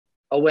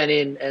I went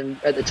in,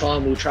 and at the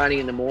time we were training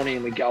in the morning,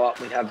 and we'd go up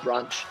and we'd have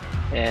brunch,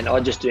 and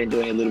I'd just been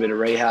doing a little bit of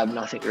rehab,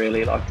 nothing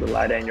really, like the little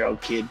 18-year-old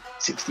kid,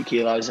 60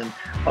 kilos, and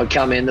I'd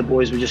come in, the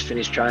boys would just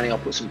finish training, I'll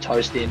put some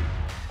toast in.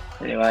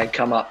 Anyway, I'd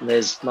come up, and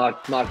there's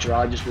Mark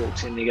Gerard just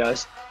walks in, and he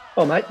goes,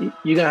 "Oh mate,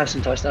 you gonna have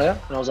some toast, are you?"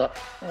 And I was like,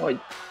 "Oh,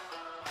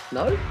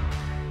 no."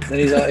 And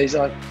he's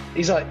like,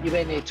 "You've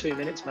been here 2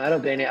 minutes, mate.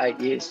 I've been here 8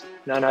 years."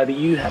 "No, but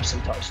you have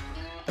some toast."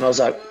 And I was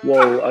like,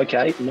 "Whoa,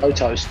 okay, no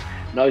toast."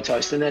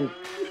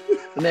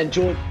 And then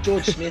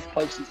George Smith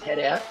pokes his head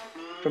out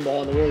from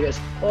behind the wall. He goes,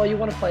 "Oh, you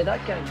want to play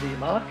that game, do you,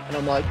 Mark?" And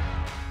I'm like,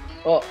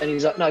 "Oh," and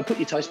he's like, "No, put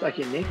your toast back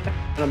in, Nick."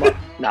 And I'm like,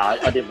 "No,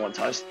 I didn't want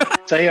toast."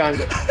 So here I'm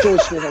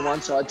George Smith on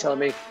one side telling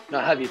me, "No,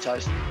 have your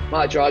toast."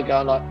 Mark Gerard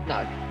going like, "No,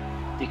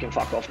 you can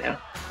fuck off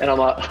now." And I'm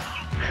like,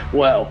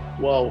 well,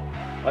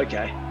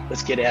 okay,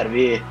 let's get out of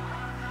here.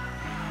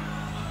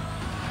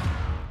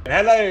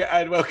 Hello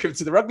and welcome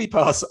to the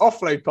RugbyPass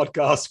Offload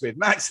podcast with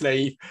Max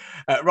Lee,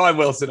 Ryan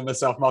Wilson and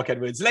myself, Mark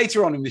Edwards.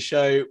 Later on in the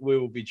show, we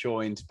will be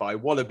joined by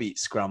Wallaby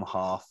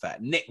scrum-half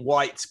Nic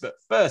White. But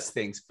first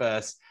things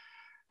first,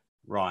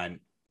 Ryan,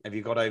 have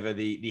you got over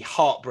the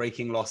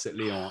heartbreaking loss at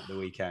Lyon at the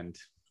weekend?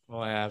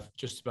 Well, I have,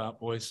 just about,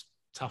 boys.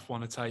 Tough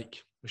one to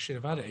take. We should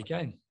have had it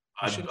again.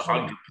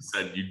 100%.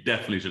 You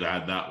definitely should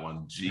have had that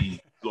one. Gee,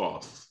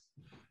 lost.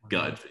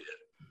 Gutted for you.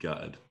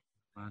 Gutted.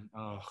 Man,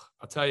 I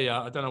tell you,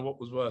 I don't know what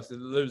was worse,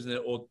 losing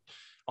it or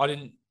I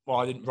didn't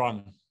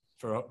run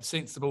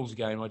since the Bulls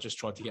game. I just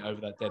tried to get over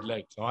that dead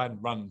leg. So I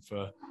hadn't run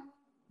for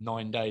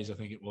 9 days, I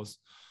think it was,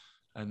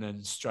 and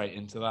then straight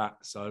into that.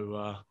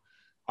 So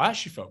I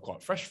actually felt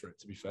quite fresh for it,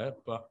 to be fair,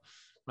 but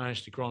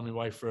managed to grind my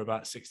way through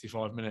about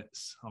 65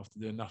 minutes after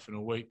doing nothing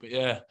all week. But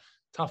yeah,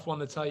 tough one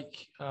to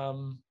take.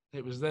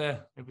 It was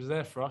there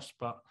for us,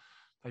 but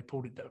they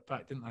pulled it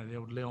back, didn't they? The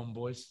old Lyon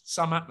boys.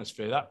 Some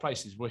atmosphere. That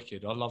place is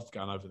wicked. I loved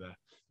going over there.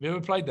 Have you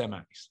ever played there,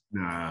 Max?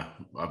 Nah,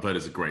 I've heard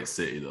it's a great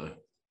city, though.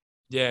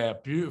 Yeah,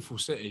 beautiful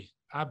city.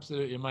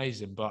 Absolutely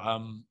amazing. But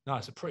no,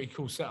 it's a pretty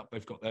cool setup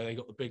they've got there. They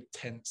got the big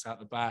tents out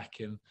the back,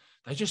 and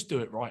they just do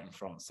it right in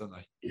France, don't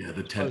they? Yeah,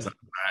 the tents out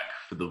the back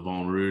for the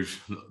Vin Rouge.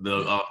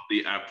 The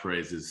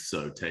après is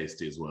so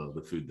tasty as well.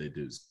 The food they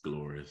do is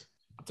glorious.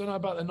 I don't know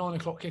about the 9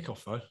 o'clock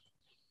kickoff, though.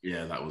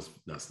 Yeah,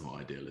 that's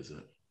not ideal, is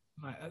it?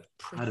 Mate,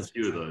 I had a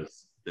few of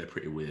those. They're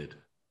pretty weird.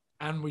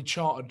 And we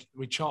chartered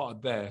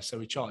there, so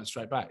we chartered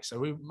straight back. So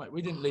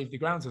we didn't leave the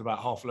ground until about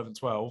 11:30,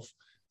 12.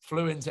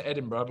 Flew into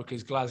Edinburgh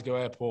because Glasgow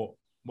Airport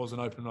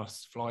wasn't open enough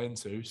to fly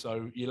into.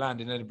 So you land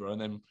in Edinburgh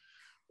and then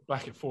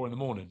back at 4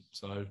 a.m.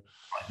 So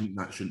I think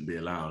that shouldn't be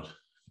allowed.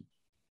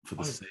 For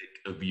the sake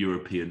of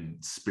European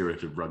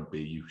spirit of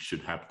rugby, you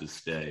should have to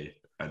stay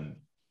and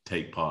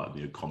take part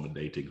in the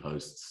accommodating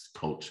hosts,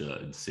 culture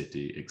and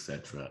city,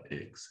 etc.,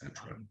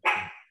 etc.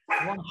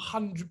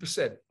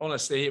 100%.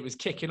 Honestly, it was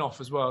kicking off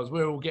as well as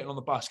we were all getting on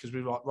the bus because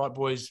we were like, right,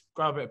 boys,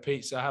 grab a bit of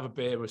pizza, have a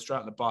beer. We're straight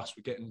on the bus.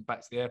 We're getting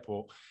back to the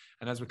airport.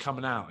 And as we're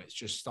coming out, it's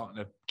just starting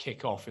to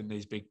kick off in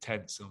these big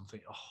tents. And I'm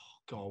thinking, oh,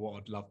 God, what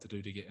I'd love to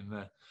do to get in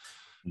there.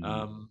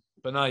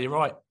 But no, you're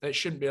right. It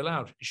shouldn't be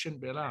allowed. It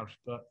shouldn't be allowed.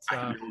 But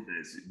back in the old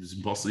days, it was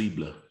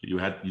impossible. You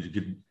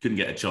couldn't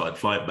get a chartered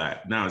flight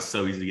back. Now it's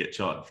so easy to get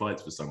chartered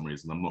flights for some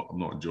reason. I'm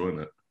not enjoying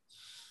it.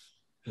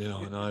 Yeah,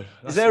 I know.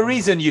 Is there a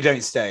reason you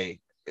don't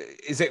stay?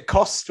 Is it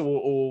cost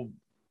or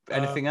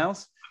anything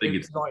else? I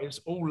think it's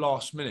all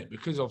last minute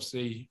because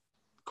obviously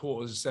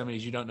quarters,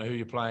 semis, you don't know who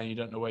you're playing, you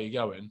don't know where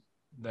you're going.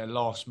 They're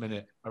last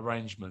minute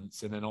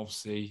arrangements, and then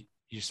obviously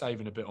you're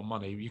saving a bit on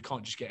money. You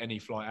can't just get any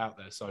flight out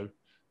there, so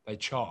they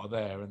charter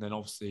there, and then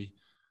obviously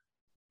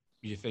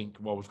you think,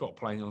 well, we've got a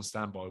plane on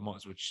standby, we might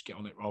as well just get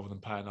on it rather than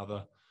pay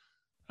another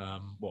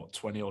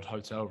 20 odd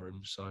hotel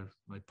rooms. So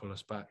they pull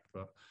us back.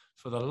 But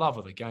for the love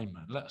of the game,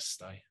 man, let us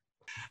stay.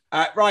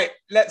 Right,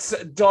 let's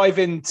dive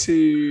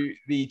into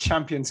the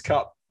Champions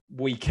Cup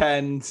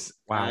weekend.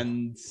 Wow.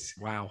 And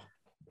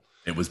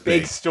it was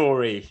big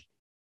story.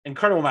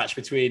 Incredible match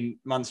between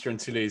Munster and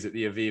Toulouse at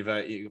the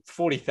Aviva.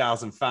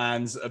 40,000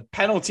 fans, a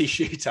penalty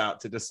shootout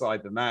to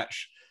decide the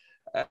match.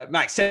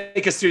 Max,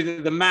 take us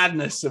through the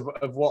madness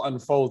of what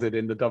unfolded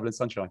in the Dublin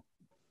Sunshine.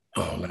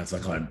 Oh, lads, I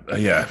can't.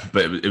 Yeah,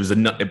 but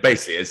it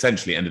basically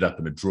essentially ended up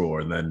in a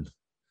draw, and then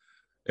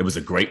it was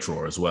a great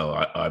draw as well.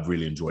 I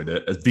really enjoyed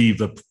it.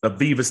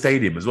 Aviva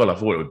Stadium as well. I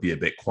thought it would be a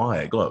bit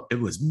quiet. God, it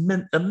was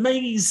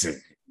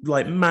amazing,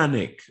 like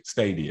manic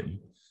stadium,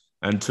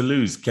 and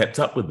Toulouse kept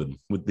up with them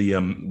with the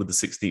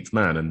 16th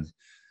man and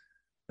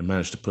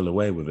managed to pull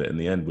away with it in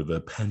the end with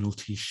a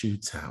penalty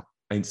shootout.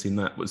 Ain't seen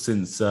that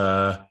since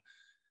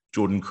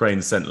Jordan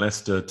Crane sent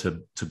Leicester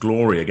to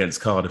glory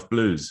against Cardiff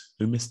Blues.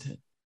 Who missed it?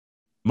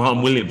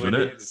 Martin Williams,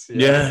 wasn't it?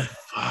 Yeah,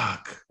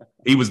 fuck.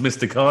 He was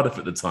Mr. Cardiff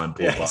at the time,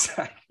 poor yeah,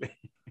 exactly.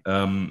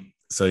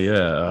 So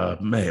yeah,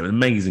 man,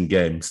 amazing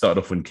game.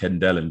 Started off with Ken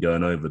Dellin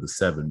going over the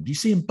 7. Do you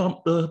see him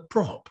bump the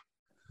prop?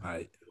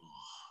 Right.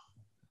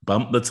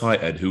 Bump the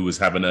tight head, who was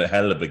having a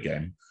hell of a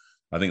game.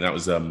 I think that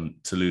was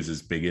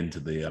Toulouse's big into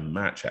the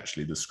match,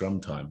 actually, the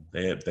scrum time.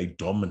 They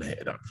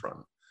dominated up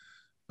front.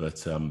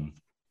 But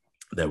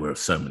there were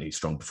so many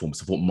strong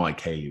performances. I thought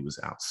Mike Haley was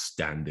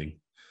outstanding.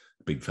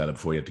 big fella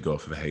before he had to go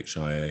off of a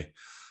HIA.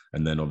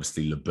 And then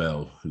obviously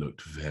LaBelle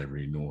looked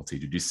very naughty.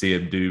 Did you see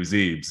him do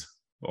Zeebs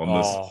on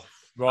this?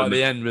 Right at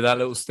the end with that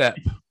little step.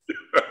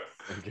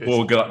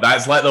 Poor guy.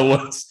 That's like the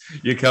worst.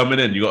 You're coming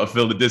in, you got to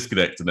fill the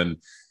disconnect, and then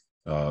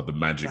the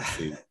magic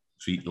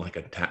feet like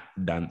a tap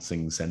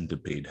dancing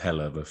centipede. Hell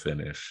of a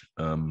finish.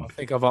 I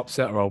think I've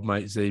upset our old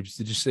mate Zeebs.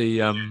 Did you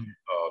see? Oh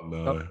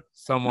no!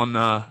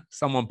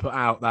 Someone put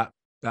out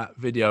that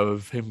video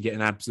of him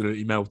getting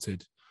absolutely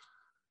melted.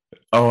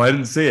 Oh, I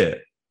didn't see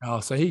it. Oh,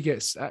 so he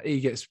gets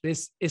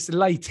it's a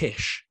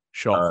late-ish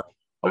shot.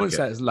 I wouldn't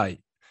say it's late.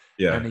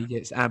 Yeah. And he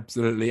gets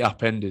absolutely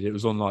upended. It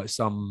was on like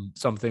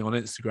something on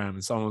Instagram,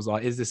 and someone was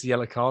like, "Is this a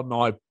yellow card?" And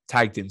I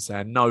tagged him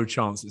saying, "No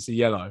chance, it's a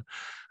yellow."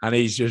 And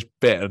he's just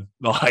bitten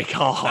like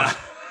hard,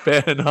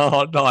 bitten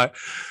hard. Like,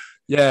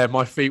 yeah,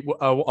 my feet.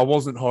 I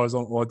wasn't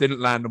horizontal. I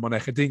didn't land on my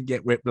neck. I didn't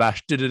get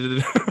whiplash. I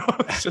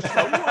was just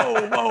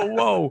like,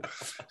 whoa.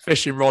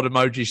 Fishing rod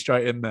emoji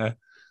straight in there.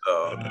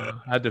 Oh, no.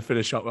 Had to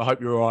finish up. I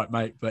hope you're all right,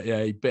 mate. But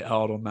yeah, he bit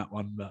hard on that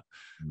one. But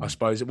I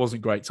suppose it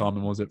wasn't great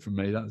timing, was it, from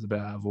me? That was a bit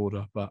out of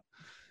order. But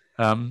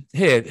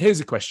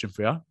here's a question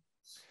for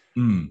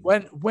you.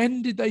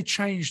 When did they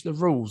change the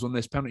rules on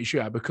this penalty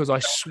shootout? Because I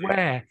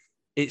swear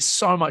it's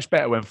so much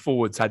better when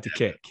forwards had to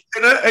kick.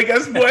 It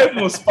gets way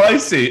more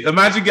spicy.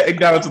 Imagine getting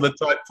down to the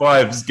type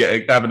fives,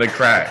 having a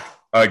crack.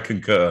 I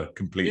concur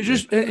completely.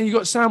 You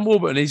got Sam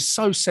Warburton. He's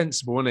so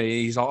sensible, isn't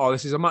he? He's like, "Oh,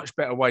 this is a much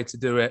better way to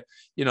do it."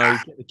 You know,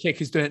 the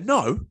kickers doing it.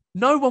 No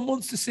one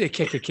wants to see a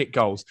kicker kick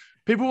goals.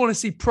 People want to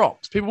see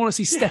props. People want to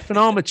see Stefan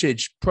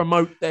Armitage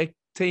promote their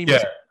team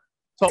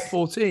top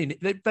 14.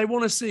 They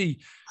want to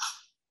see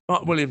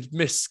Mark Williams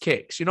miss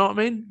kicks. You know what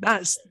I mean?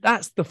 That's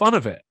the fun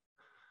of it.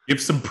 Give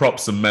some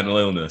props and mental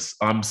illness.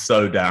 I'm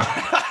so down.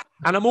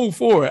 And I'm all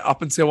for it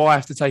up until I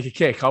have to take a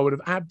kick. I would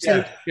have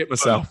absolutely shit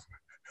myself.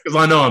 Because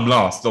I know I'm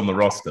last on the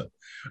roster.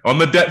 On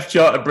the depth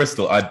chart at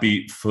Bristol, I'd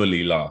be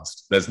fully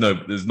last. There's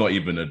not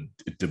even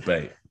a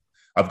debate.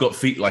 I've got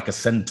feet like a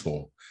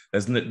centaur.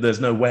 There's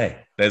no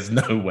way. There's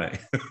no way.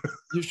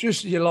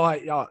 You're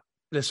like,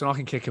 listen, I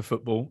can kick a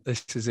football.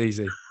 This is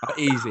easy.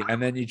 Easy.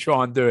 And then you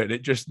try and do it.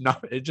 It just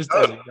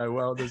doesn't go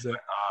well, does it?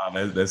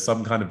 There's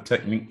some kind of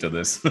technique to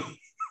this.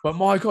 But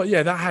my God,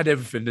 yeah, that had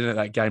everything, didn't it,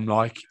 that game?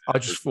 Like, I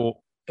just thought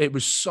it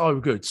was so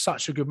good,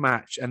 such a good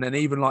match. And then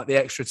even like the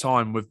extra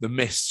time with the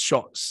missed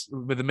shots,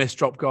 with the missed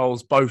drop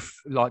goals, both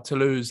like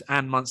Toulouse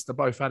and Munster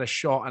both had a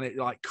shot and it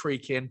like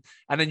creaking.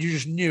 And then you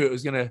just knew it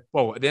was going to,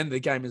 well, at the end of the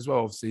game as well,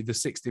 obviously the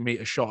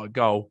 60-metre shot at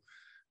goal.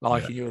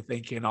 Like, and you were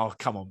thinking, oh,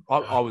 come on.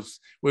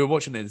 We were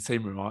watching it in the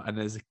team room, right? And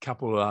there's a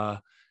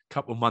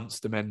couple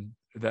Munster men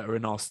that are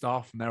in our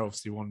staff and they're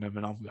obviously one of them.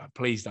 And I'm like,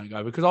 please don't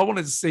go, because I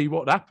wanted to see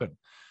what happened.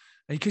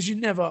 Because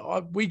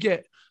we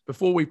get,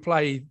 before we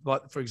play,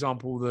 like, for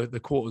example, the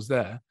quarters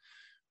there,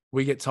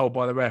 we get told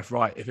by the ref,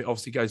 right, if it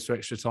obviously goes to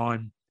extra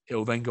time,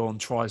 it'll then go on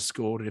tries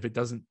scored. If it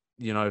doesn't,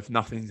 if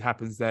nothing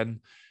happens,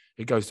 then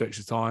it goes to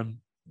extra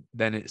time.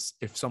 Then it's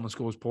if someone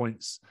scores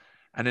points,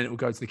 and then it will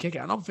go to the kick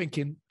out. And I'm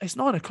thinking, it's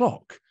 9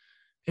 o'clock.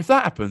 If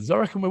that happens, I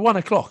reckon we're 1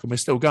 o'clock and we're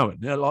still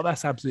going. Like,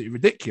 that's absolutely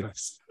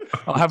ridiculous.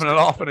 I'm having a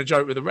laugh and a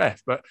joke with the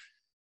ref, but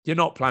you're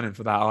not planning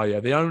for that, are you?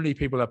 The only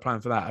people that are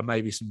planning for that are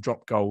maybe some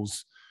drop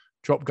goals.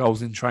 Drop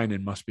goals in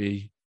training must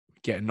be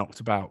getting knocked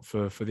about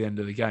for the end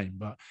of the game.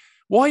 But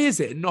why is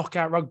it in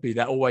knockout rugby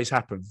that always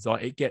happens?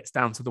 Like, it gets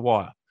down to the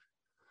wire.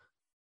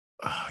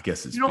 I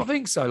guess it's. You don't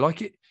think so?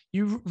 Like,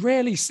 you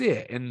rarely see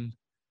it in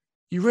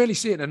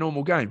a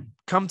normal game.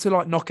 Come to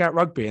like knockout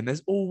rugby, and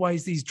there's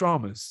always these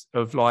dramas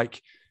of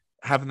like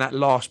having that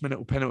last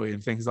minute penalty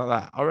and things like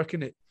that. I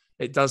reckon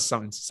it does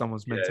something to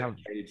someo's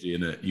mentality. Cagey,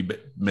 innit? You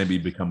maybe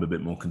become a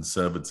bit more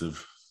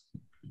conservative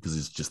because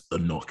it's just a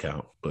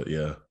knockout. But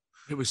yeah.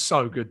 It was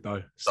so good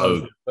though.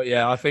 So good. But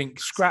yeah, I think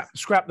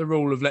scrap the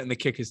rule of letting the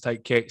kickers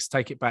take kicks,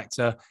 take it back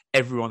to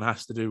everyone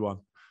has to do one.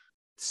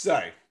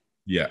 So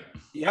yeah,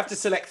 you have to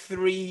select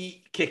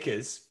 3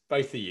 kickers,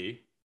 both of you,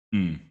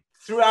 Hmm.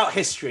 throughout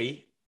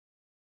history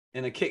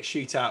in a kick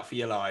shootout for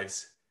your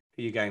lives.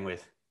 Who are you going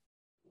with?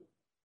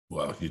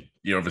 Well,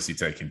 you're obviously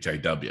taking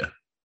J.W.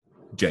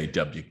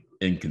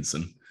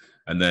 Inkinson,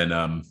 and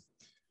then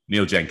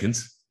Neil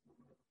Jenkins,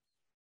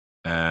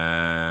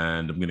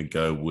 and I'm going to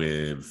go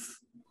with.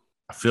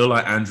 I feel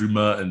like Andrew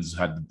Mertens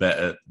had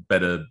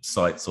better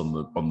sights on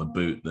the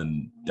boot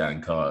than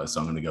Dan Carter, so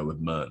I'm going to go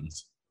with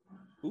Mertens.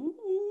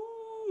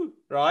 Ooh,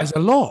 right. There's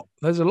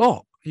a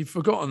lot. You've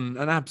forgotten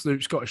an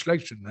absolute Scottish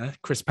legend there,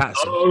 Chris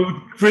Patterson.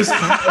 Oh, Chris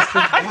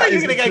Patterson. I thought you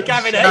were going to go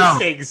Gavin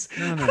Hastings.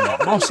 No.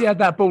 Mossy had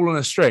that ball on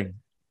a string.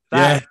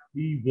 Yeah,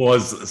 he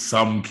was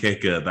some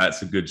kicker.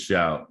 That's a good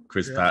shout,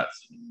 Chris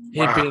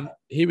Patterson.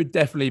 He would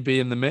definitely be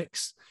in the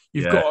mix.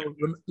 You've got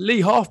Lee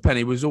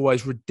Halfpenny was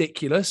always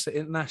ridiculous at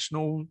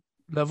international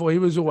level. He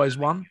was always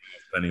one.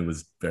 And he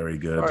was very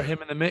good. Throw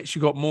him in the mix.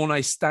 You got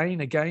Mornay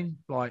Stain again.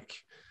 Like,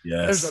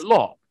 yes. There's a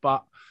lot,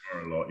 but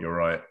you're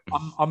right.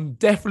 I'm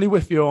definitely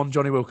with you on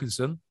Johnny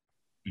Wilkinson.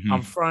 Mm-hmm.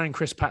 I'm throwing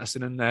Chris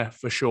Patterson in there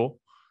for sure.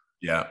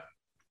 Yeah.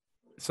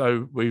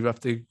 So we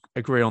have to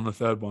agree on the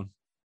third one.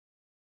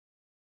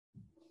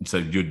 So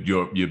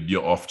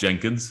you're off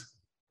Jenkins.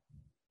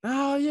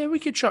 Oh yeah, we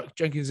could chuck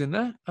Jenkins in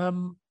there.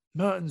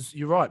 Mertens,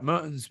 you're right.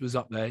 Mertens was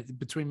up there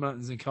between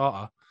Mertens and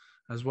Carter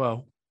as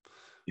well.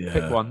 Yeah.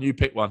 Pick one. You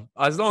pick one.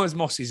 As long as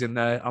Mossy's in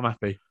there, I'm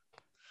happy.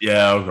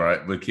 Yeah, all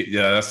right.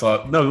 That's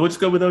like no. We'll just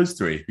go with those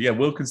three. Yeah,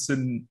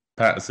 Wilkinson,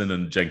 Patterson,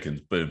 and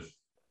Jenkins. Boom.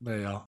 There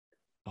you are.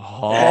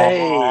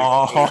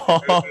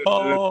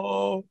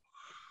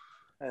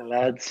 Hey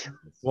lads.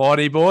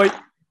 Whitey boy.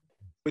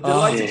 We're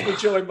delighted to be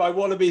joined by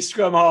Wallaby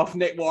scrum-half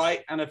Nic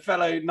White and a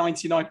fellow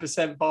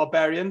 99%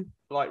 barbarian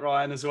like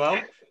Ryan as well.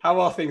 How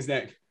are things,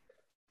 Nick?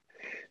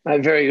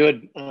 Mate, very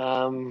good.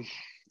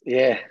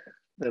 The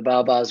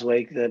BaaBaas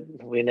week that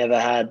we never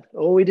had,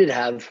 or we did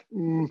have,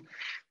 we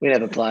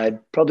never played.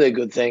 Probably a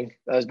good thing.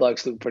 Those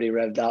blokes look pretty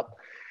revved up.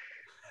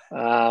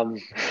 But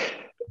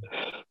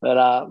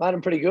mate,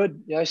 I'm pretty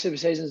good. Super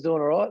season's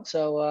doing all right,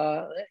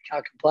 so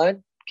can't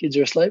complain. Kids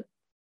are asleep.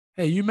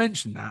 Hey, you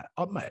mentioned that,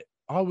 mate.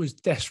 I was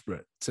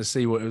desperate to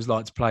see what it was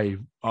like to play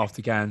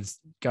after going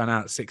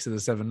out 6 of the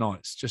 7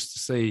 nights, just to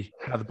see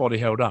how the body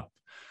held up.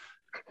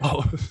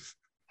 I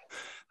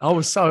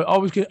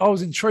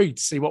was intrigued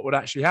to see what would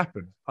actually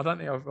happen. I don't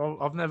think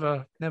I've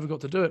never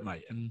got to do it,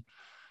 mate. And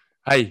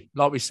hey,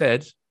 like we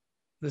said,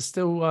 there's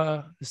still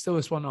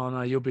this one. I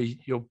know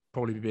you'll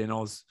probably be in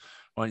Oz,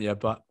 won't you?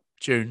 But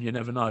June, you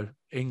never know.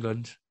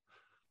 England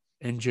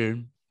in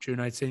June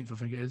 18th, I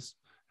think it is.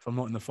 If I'm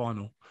not in the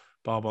final,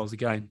 BaaBaas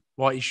again.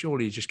 Whitey,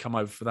 surely you just come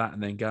over for that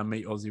and then go and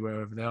meet Aussie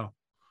wherever they are.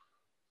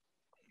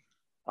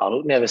 Oh,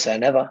 look, never say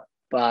never.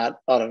 But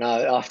I don't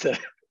know. After,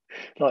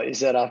 like you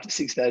said, after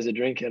 6 days of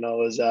drinking, I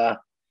was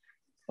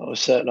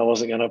certain I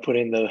wasn't going to put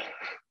in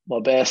my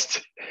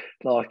best.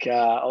 I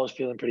was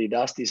feeling pretty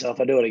dusty. So if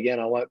I do it again,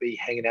 I won't be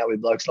hanging out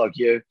with blokes like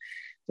you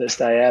that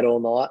stay out all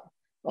night.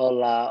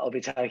 I'll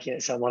be taking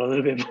it someone a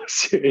little bit more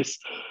serious.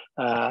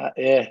 Far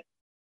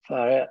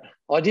out.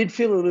 I did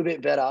feel a little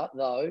bit better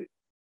though,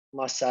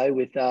 must say,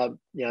 with the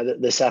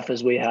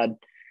Saffers we had,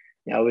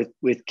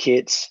 with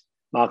Kits,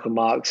 Michael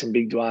Marks and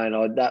Big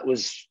Dwayne. That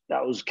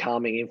was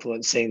calming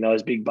influence, seeing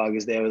those big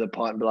buggers there with a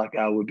pint and be like,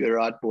 oh, we'll be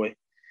right, boy. I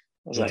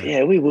was like,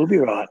 yeah, we will be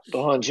right.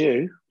 Behind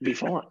you, we'll be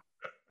fine.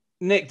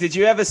 Nick, did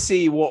you ever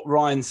see what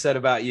Ryan said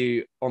about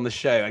you on the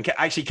show? And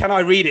actually, can I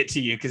read it to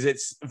you? Because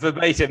it's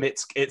verbatim.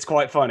 It's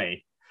quite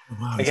funny.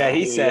 Wow. Okay,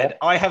 he said,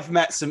 I have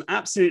met some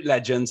absolute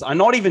legends. I'm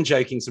not even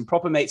joking, some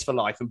proper mates for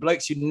life and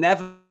blokes you'd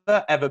never,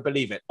 ever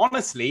believe it.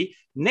 Honestly,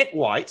 Nic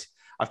White,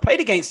 I've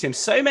played against him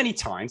so many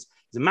times.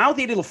 He's a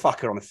mouthy little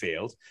fucker on the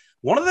field.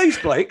 One of those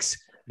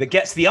blokes that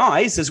gets the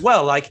eyes as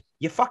well. Like,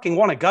 you fucking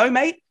want to go,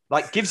 mate?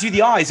 Like, gives you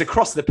the eyes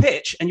across the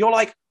pitch. And you're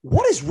like,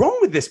 what is wrong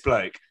with this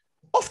bloke?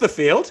 Off the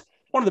field,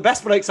 one of the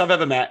best blokes I've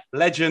ever met.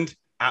 Legend,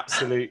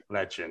 absolute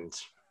legend.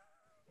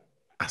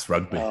 That's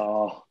rugby.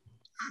 Oh.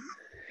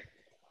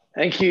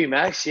 Thank you,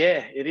 Max.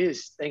 Yeah, it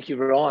is. Thank you,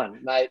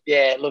 Ryan, mate.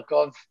 Yeah, look,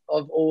 I've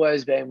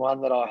always been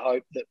one that I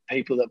hope that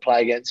people that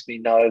play against me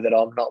know that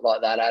I'm not like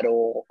that at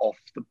all off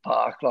the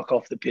park, like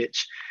off the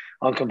pitch.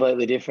 I'm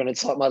completely different.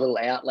 It's like my little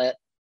outlet.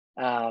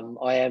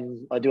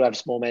 I do have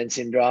small man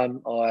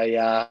syndrome.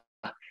 I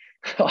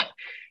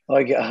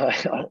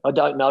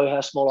don't know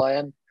how small I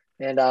am.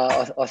 And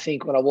I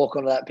think when I walk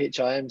onto that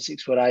pitch, I am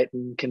 6'8"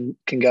 and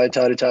can go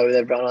toe to toe with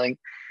everyone. I think,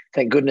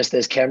 thank goodness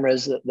there's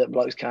cameras that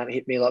blokes can't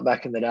hit me like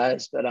back in the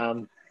days. But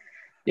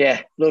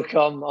look,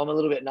 I'm a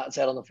little bit nuts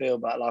out on the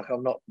field, but like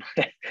I'm not.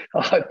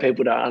 I hope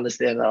people don't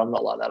understand that I'm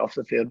not like that off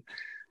the field.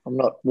 I'm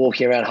not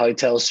walking around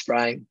hotels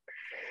spraying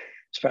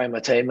my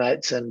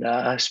teammates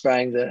and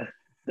spraying the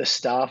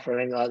staff or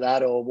anything like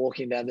that, or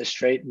walking down the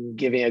street and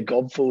giving a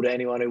gobful to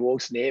anyone who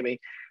walks near me.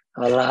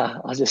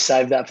 I'll just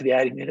save that for the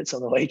 80 minutes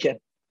on the weekend.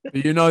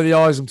 You know the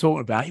eyes I'm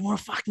talking about. You want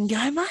to fucking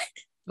go, mate?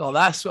 Like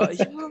that's what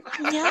you want to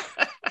fucking go.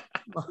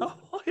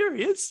 Oh, here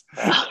he is.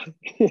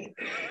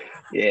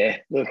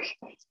 Look,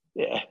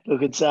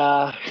 it's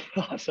I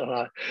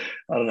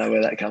don't know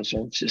where that comes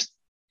from. It's just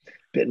a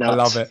bit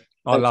nuts.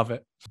 I love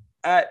it.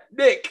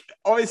 Nick,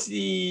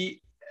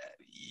 obviously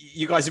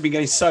you guys have been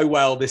going so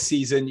well this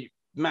season.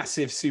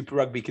 Massive Super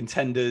Rugby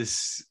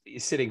contenders. You're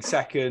sitting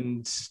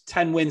second,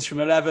 10 wins from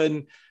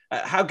 11.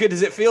 How good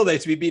does it feel though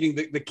to be beating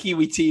the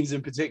Kiwi teams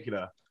in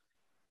particular?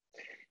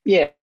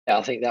 Yeah,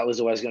 I think that was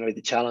always going to be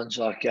the challenge.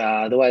 Like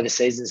the way the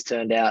season's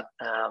turned out,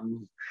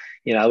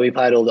 we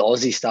played all the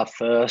Aussie stuff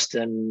first,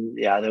 and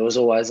there was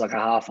always like a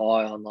half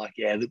eye on like,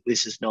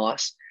 this is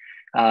nice,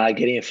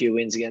 getting a few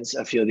wins against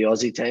a few of the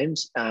Aussie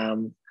teams.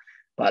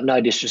 But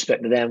no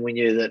disrespect to them, we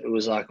knew that it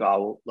was like,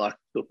 look,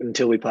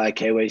 until we play a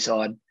Kiwi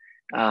side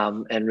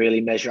and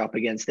really measure up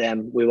against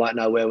them, we won't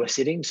know where we're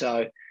sitting.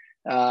 So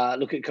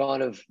look at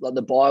kind of like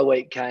the bye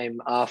week came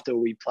after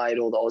we played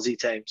all the Aussie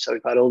teams. So we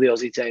played all the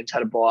Aussie teams,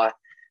 had a bye,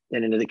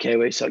 then into the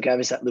Kiwi. So it gave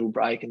us that little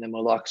break, and then we're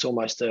like, it's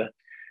almost a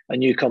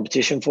new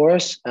competition for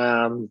us.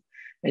 Look,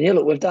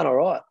 we've done all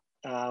right,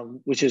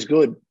 which is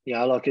good.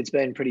 It's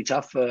been pretty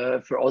tough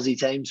for Aussie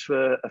teams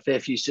for a fair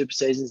few super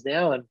seasons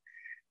now. And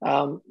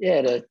I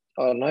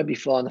don't know, be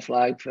flying the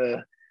flag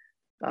for,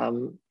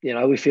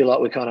 we feel like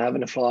we're kind of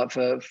having a flight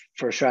for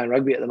Australian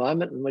rugby at the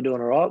moment, and we're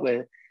doing all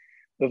right.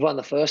 We're we've won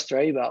the first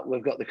 3, but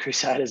we've got the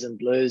Crusaders and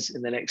Blues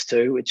in the next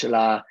 2, which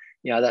are,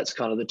 that's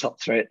kind of the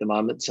top 3 at the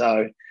moment.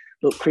 So,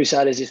 look,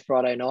 Crusaders is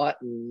Friday night,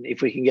 and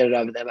if we can get it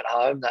over them at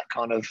home, that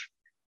kind of,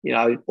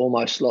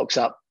 almost locks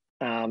up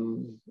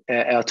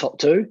our top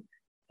 2.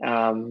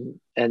 And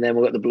then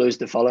we've got the Blues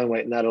the following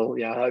week, and that'll,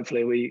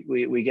 hopefully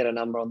we get a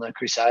number on the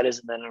Crusaders,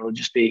 and then it'll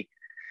just be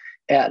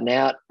out and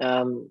out.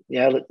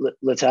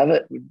 Let's have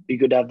it. It'd be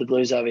good to have the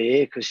Blues over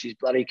here because she's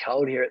bloody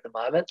cold here at the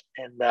moment.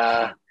 And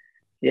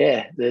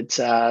that's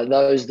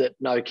those that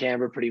know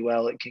Canberra pretty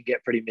well, it can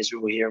get pretty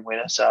miserable here in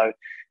winter. So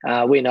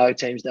we know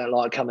teams don't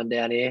like coming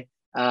down here.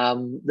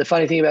 The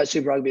funny thing about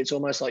Super Rugby, it's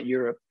almost like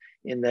Europe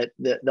in that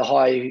the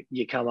higher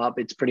you come up,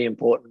 it's pretty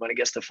important when it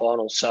gets to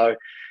finals. So,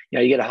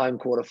 you get a home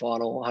quarter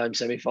final, home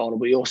semi-final,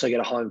 but you also get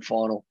a home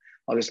final.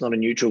 Like, it's not a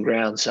neutral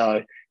ground.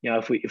 So,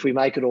 if we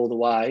make it all the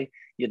way,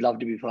 you'd love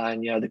to be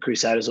playing, the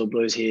Crusaders or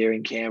Blues here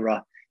in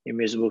Canberra in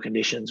miserable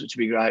conditions, which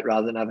would be great,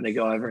 rather than having to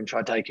go over and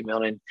try to take them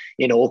on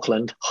in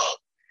Auckland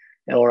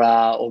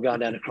or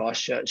going down to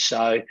Christchurch.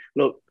 So,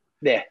 look,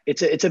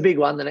 it's a big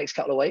one the next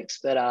couple of weeks,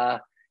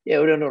 but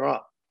we're doing all right.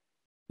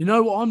 You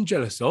know what I'm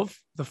jealous of?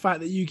 The fact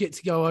that you get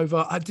to go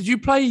over. Did you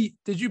play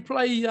the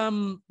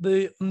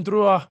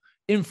Ndrua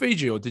in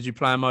Fiji, or did you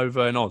play them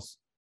over in Oz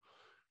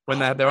when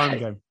they had their own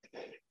game?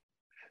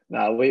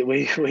 No,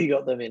 we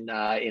got them in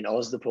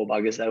Oz, the poor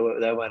buggers. They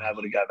weren't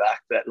able to go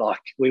back. But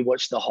we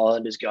watched the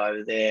Highlanders go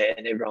over there,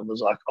 and everyone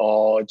was like,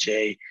 "Oh,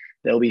 gee,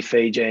 there'll be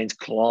Fijians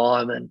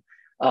climbing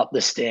up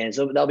the stands.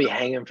 They'll be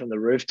hanging from the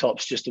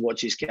rooftops just to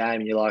watch this game."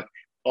 And you're like,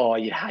 "Oh,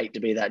 you'd hate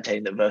to be that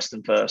team that versed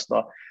them first."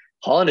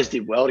 Highlanders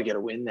did well to get a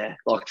win there.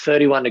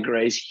 31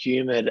 degrees,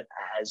 humid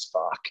as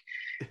fuck.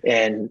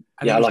 And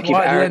if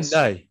Aaron's...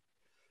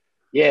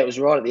 Yeah, it was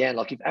right at the end.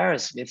 If Aaron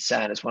Smith's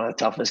saying it's one of the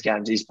toughest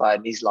games he's played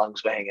and his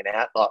lungs were hanging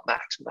out,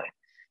 Max, mate,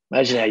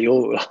 imagine how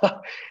you're...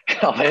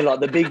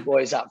 the big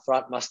boys up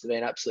front must have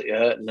been absolutely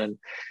hurting. And,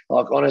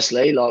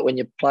 honestly, when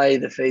you play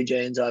the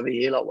Fijians over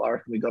here, I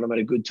reckon we got them at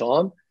a good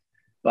time.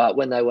 But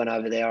when they went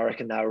over there, I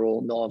reckon they were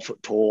all 9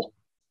 foot tall.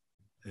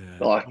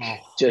 Yeah.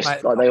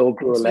 They all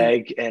grew a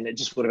leg, and it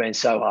just would have been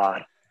so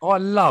hard. I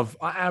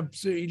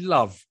absolutely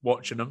love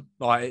watching them.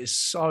 It's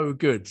so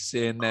good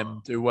seeing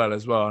them do well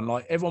as well.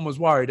 And everyone was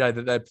worried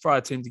that they'd throw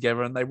a team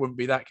together and they wouldn't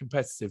be that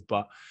competitive.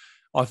 But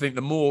I think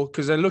the more,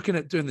 because they're looking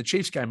at doing the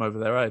Chiefs game over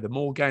there, the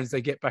more games they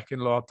get back in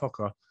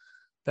Lartoka,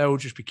 they'll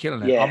just be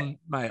killing it. Yeah.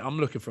 I'm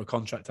looking for a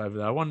contract over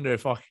there. I wonder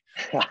if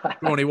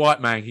Ronnie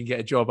White man can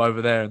get a job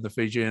over there in the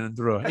Fijian and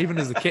Drua. Even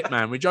as a kit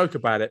man, we joke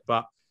about it,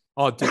 but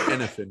I'd do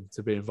anything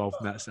to be involved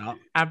in that setup.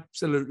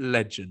 Absolute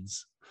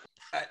legends.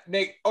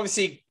 Nic,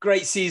 obviously,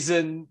 great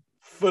season,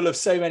 full of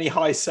so many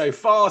highs so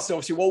far. So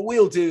obviously what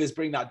we'll do is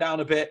bring that down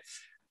a bit.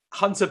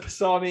 Hunter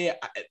Pasami,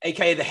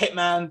 a.k.a. the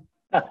Hitman,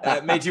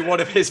 made you one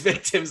of his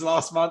victims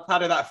last month. How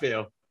did that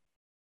feel?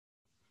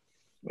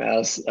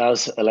 Well, that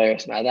was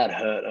hilarious, mate. That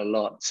hurt a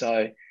lot.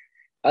 So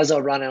as I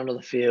run onto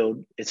the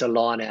field, it's a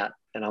line out,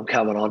 and I'm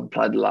coming on,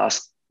 played the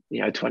last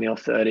 20 or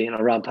 30, and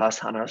I run past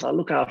Hunter. I was like,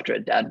 look after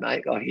it, Dad,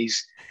 mate.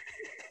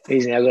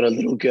 He's now got a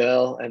little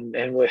girl, and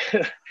we're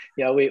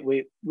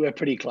we're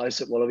pretty close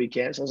at Wallaby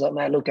camp. So I was like,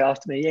 mate, look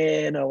after me.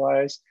 Yeah, no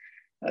worries.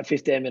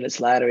 15 minutes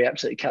later, he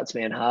absolutely cuts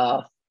me in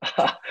half.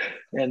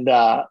 And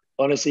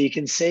honestly, you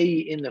can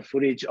see in the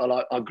footage,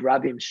 I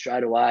grab him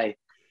straight away.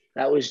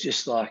 That was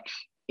just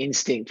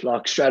instinct.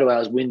 Straight away I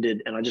was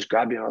winded, and I just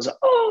grabbed him. I was like,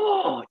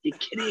 oh, you're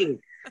kidding.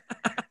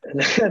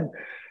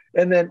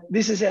 And then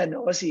this is how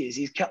nice he is.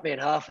 He's cut me in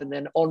half, and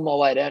then on my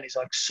way down, he's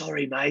like,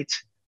 sorry, mate.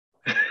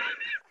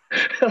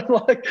 I'm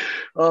like,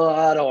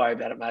 oh, don't worry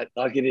about it, mate.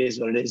 It is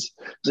what it is.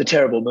 It was a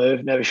terrible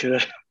move. Never should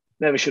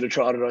have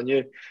tried it on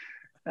you.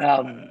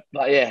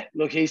 But yeah,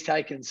 look, he's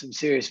taken some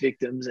serious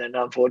victims, and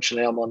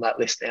unfortunately, I'm on that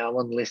list now. I'm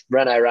on the list.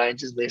 Reno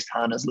Ranger's list,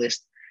 Hunter's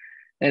list.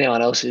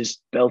 Anyone else who's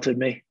belted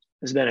me?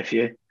 There's been a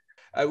few.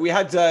 We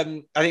had, I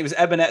think it was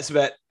Eben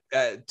Etzebeth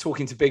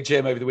talking to Big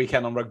Jim over the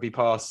weekend on Rugby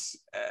Pass.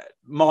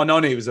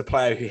 Marnoni was a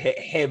player who hit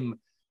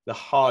him the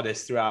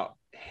hardest throughout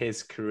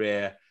his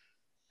career.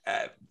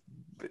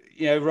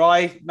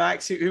 Rye,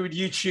 Max, who would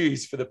you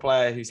choose for the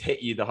player who's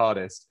hit you the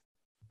hardest?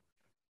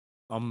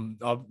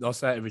 I'll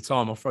say it every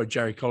time. I'll throw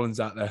Jerry Collins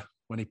out there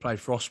when he played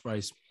for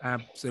Ospreys.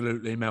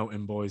 Absolutely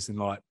melting, boys, and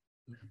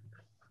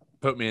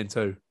put me in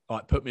two,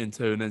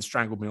 and then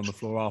strangled me on the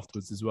floor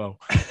afterwards as well.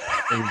 He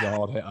was a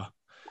hard hitter.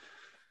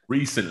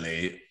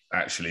 Recently,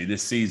 Actually,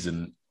 this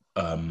season,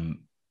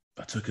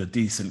 I took a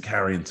decent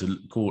carry into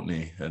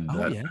Courtney, and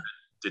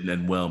didn't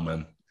end well,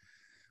 man.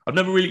 I've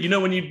never really,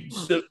 when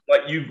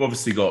you've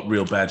obviously got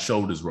real bad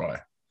shoulders, right?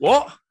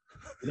 What?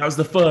 That was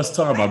the first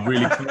time I've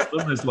really felt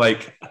them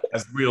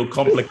as real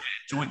complicated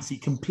joints. He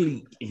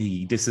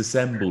completely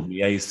disassembled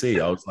the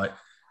AC. I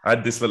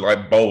had this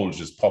bulge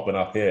just popping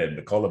up here in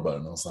the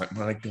collarbone. I was like,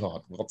 my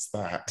God, what's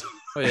that?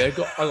 Oh yeah, I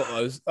got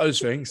those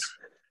things.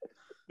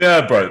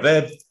 Yeah, bro,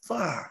 they're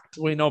fucked.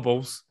 Wee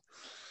nobbles.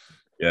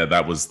 Yeah,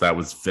 that was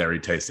very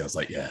tasty. I was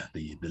like, yeah,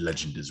 the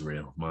legend is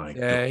real. My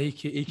Yeah, God.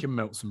 he can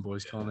melt some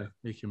boys, can't he?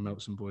 He can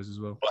melt some boys as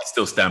well. I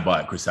still stand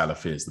by it. Chris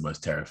Alafi is the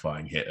most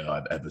terrifying hitter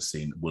I've ever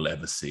seen, will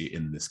ever see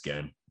in this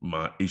game.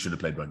 He should have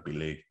played rugby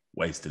league,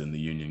 wasted in the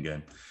Union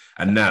game.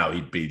 And now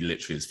he'd be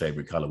literally, his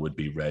favourite colour would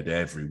be red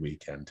every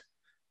weekend.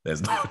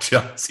 There's no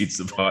chance he'd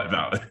survive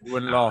out.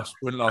 Wouldn't last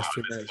 2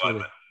 minutes, would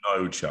he?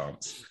 No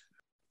chance.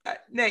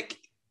 Nick,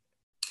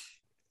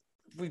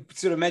 we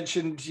sort of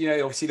mentioned,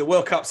 obviously the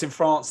World Cup's in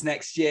France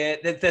next year.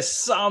 There's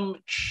some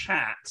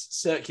chat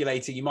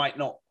circulating. You might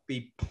not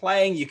be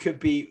playing. You could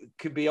be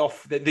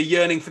off. The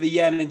yearning for the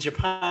yen in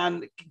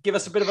Japan. Give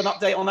us a bit of an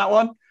update on that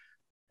one.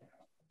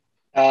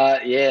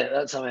 Yeah,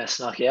 that's something I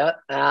snuck out.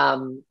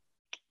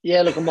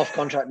 Look, I'm off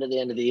contract at the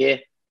end of the year,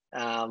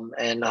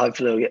 and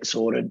hopefully it'll get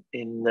sorted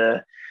in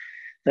the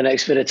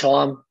next bit of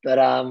time. But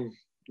I've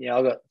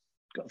got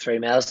 3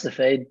 mouths to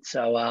feed,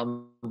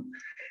 so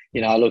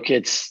look,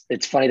 it's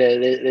funny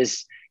that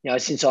there's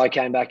since I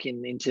came back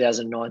in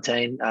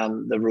 2019,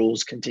 the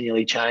rules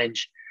continually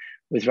change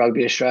with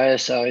Rugby Australia,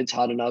 so it's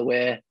hard to know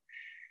where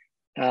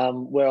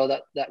all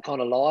that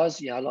kind of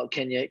lies. Like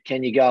can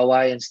you go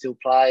away and still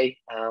play?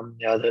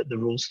 The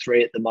rules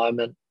 3 at the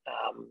moment.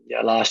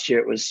 Last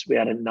year we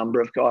had a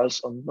number of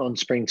guys on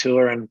spring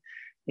tour, and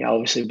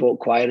obviously brought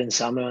Quaid and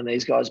Summer and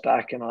these guys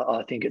back, and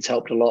I think it's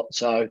helped a lot.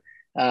 So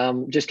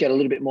just get a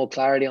little bit more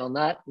clarity on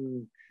that.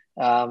 And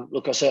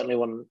look, I certainly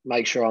want to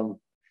make sure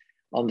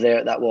I'm there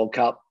at that World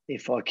Cup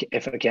if I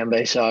can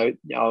be. So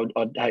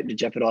I'd hate to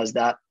jeopardise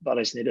that, but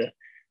I just need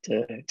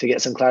to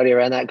get some clarity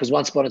around that, because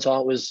once upon a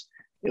time it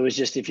was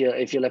just if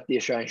you left the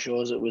Australian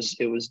shores, it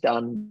was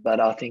done. But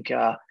I think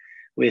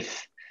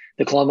with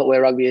the climate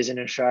where rugby is in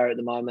Australia at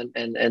the moment,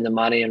 and the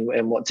money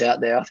and what's out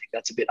there, I think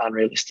that's a bit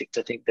unrealistic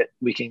to think that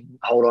we can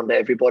hold on to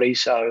everybody.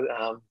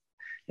 So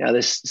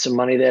there's some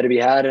money there to be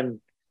had, and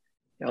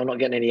I'm not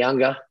getting any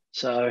younger,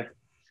 so.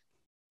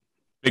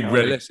 Big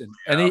Red. Listen,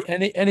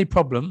 any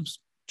problems?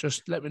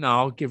 Just let me know.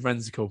 I'll give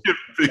Renz a call.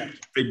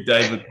 Big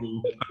David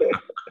call.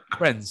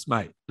 Renz,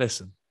 mate,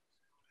 listen,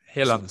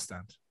 he'll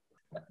understand.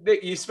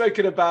 Nick, you've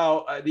spoken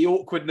about the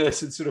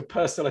awkwardness and sort of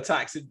personal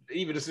attacks and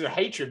even a sort of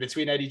hatred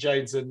between Eddie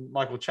Jones and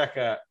Michael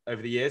Cheika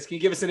over the years. Can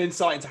you give us an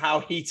insight into how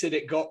heated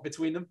it got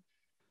between them?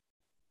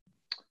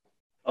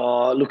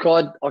 Look,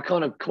 I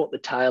kind of caught the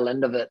tail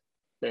end of it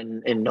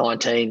in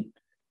 19.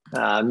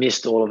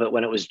 Missed all of it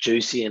when it was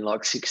juicy in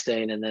like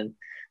 16, and then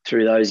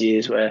through those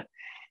years where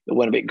it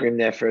went a bit grim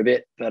there for a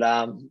bit. But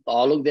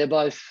look,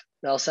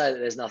 they'll say that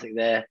there's nothing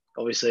there.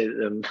 Obviously,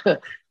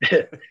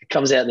 it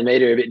comes out in the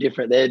media a bit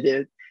different.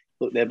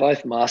 They're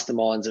both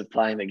masterminds of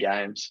playing the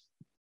games.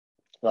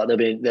 Like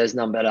there's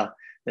none better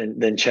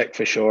than Cheik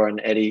for sure,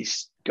 and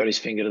Eddie's got his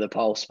finger to the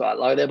pulse. But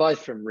like they're both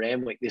from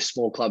Randwick, this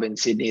small club in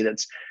Sydney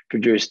that's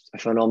produced a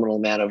phenomenal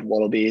amount of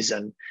Wallabies,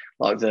 and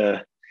like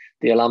the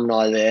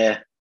alumni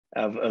there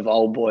of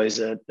old boys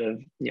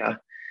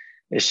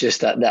it's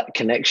just that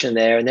connection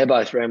there, and they're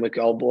both Randwick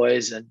old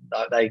boys, and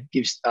they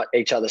give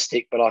each other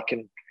stick. But I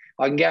can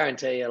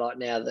guarantee you, like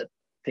now that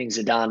things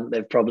are done,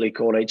 they've probably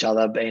called each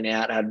other, been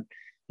out, had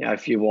a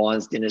few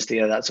wines, dinners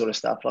together, that sort of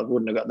stuff. Like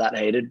wouldn't have got that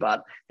heated,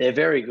 but they're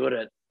very good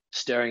at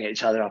stirring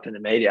each other up in the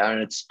media, and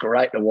it's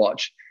great to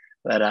watch.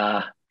 But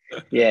I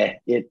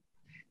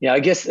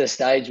guess the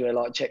stage where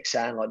like Cheik's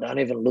saying like, don't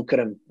even look at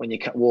them when you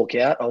walk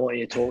out. I want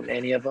you to talk to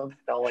any of them.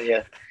 I want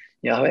you.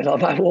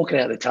 I'm walking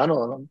out the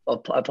tunnel and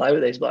I play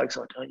with these blokes.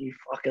 Like, don't you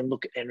fucking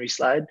look at Henry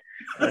Slade?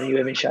 Don't you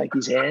even shake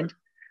his hand?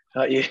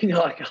 You're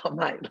like, oh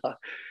mate. Like,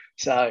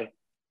 so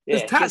yeah.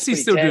 Does Tatsy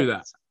still do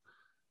that?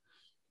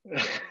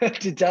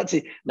 Did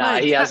Tatsy? No,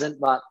 he hasn't.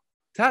 But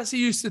Tatsy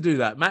used to do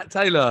that. Matt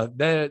Taylor,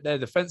 their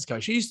defence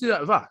coach, he used to do that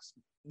with us.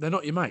 They're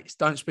not your mates.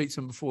 Don't speak to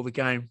them before the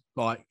game.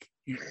 Like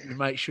you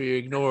make sure you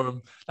ignore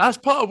them. That's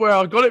part of where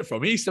I got it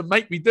from. He used to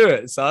make me do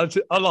it, so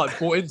I like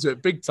bought into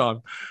it big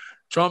time.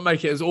 Try and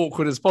make it as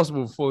awkward as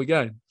possible before the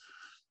game.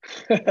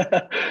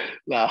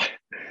 No,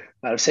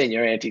 I've seen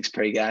your antics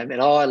pre-game,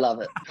 and I love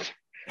it.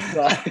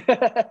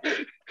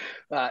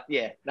 But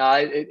yeah, no,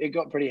 it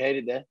got pretty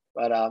heated there.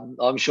 But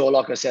I'm sure,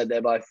 like I said,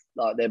 they're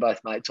both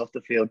mates off the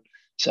field.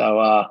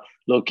 So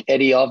look,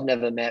 Eddie, I've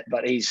never met,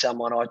 but he's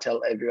someone I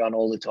tell everyone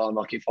all the time.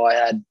 Like if I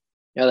had,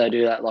 they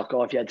do that. Like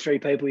if you had 3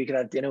 people you could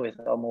have dinner with,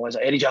 I'm always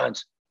like Eddie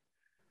Jones.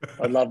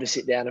 I'd love to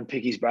sit down and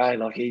pick his brain.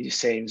 Like he just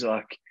seems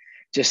like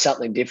just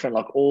something different.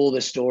 Like all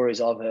the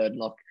stories I've heard,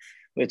 like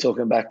we're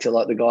talking back to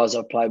like the guys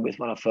I played with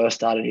when I first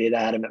started here. They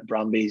had him at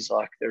Brumbies,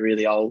 like the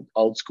really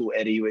old school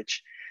Eddie,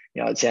 which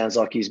it sounds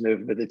like he's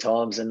moving with the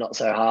times and not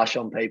so harsh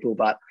on people.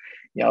 But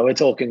we're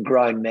talking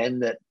grown men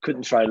that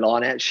couldn't throw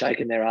line out,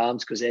 shaking their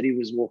arms because Eddie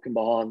was walking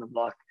behind them,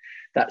 like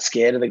that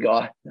scared of the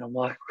guy. And I'm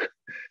like,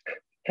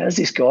 how's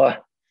this guy,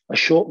 a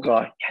short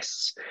guy?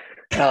 Yes,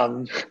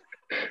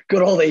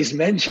 got all these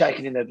men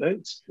shaking in their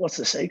boots. What's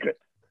the secret?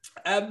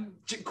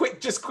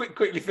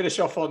 Quickly finish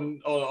off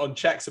on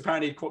Cheiks.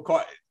 Apparently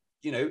quite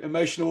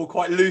emotional,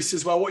 quite loose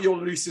as well. What are your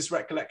loosest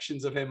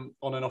recollections of him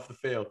on and off the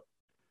field?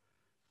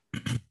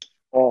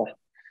 Oh,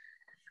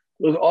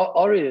 look,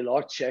 I really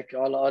liked Cheik.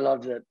 I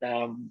loved that.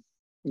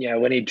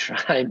 when he'd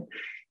train,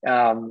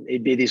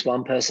 he'd be this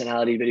one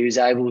personality, but he was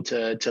able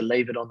to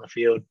leave it on the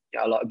field,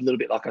 like a little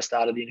bit like I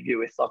started the interview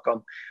with. Like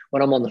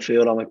when I'm on the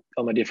field,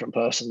 I'm a different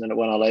person than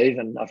when I leave,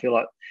 and I feel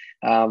like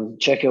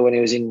Cheika, when he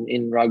was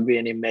in rugby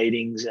and in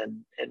meetings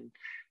and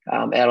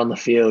out on the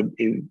field,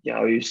 he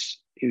was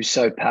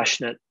so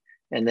passionate.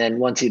 And then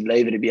once he'd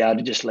leave it, he'd be able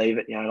to just leave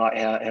it, like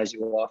how's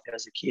your wife,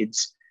 how's the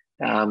kids,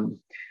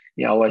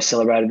 always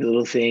celebrated the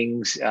little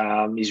things.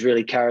 He's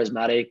really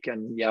charismatic,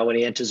 and when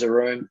he enters a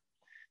room,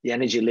 the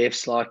energy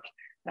lifts. Like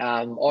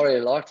I really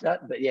liked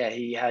that. But yeah,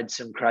 he had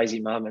some crazy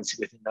moments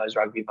within those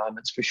rugby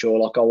moments for sure.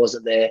 Like I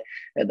wasn't there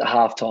at the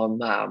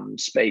halftime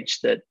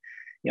speech that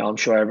I'm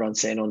sure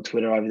everyone's seen on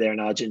Twitter over there in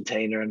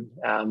Argentina,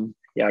 and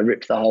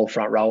ripped the whole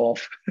front row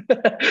off.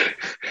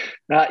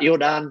 You're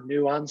done,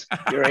 new ones,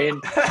 you're in.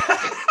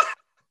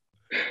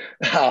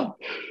 And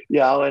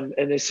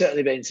there's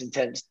certainly been some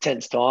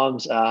tense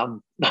times. I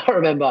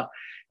remember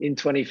in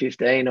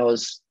 2015, I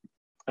was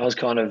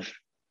kind of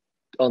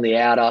on the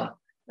outer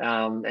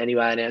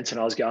anyway, announcing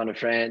I was going to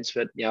France.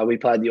 But we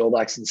played the All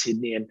Blacks in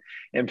Sydney,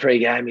 and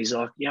pre-game he's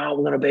like, we're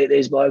going to beat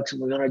these blokes,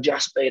 and we're going to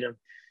just beat them.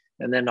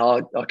 And then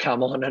I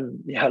come on,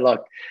 and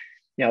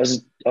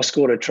I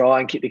scored a try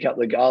and kicked a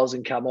couple of goals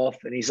and come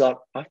off, and he's like,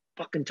 I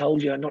fucking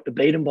told you not to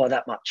beat them by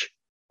that much.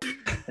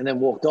 And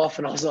then walked off,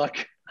 and I was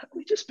like,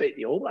 we just beat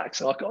the All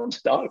Blacks. Like, I'm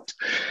stoked.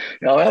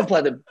 I've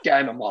played the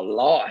game of my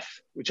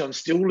life, which I'm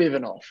still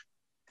living off.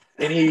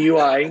 And here you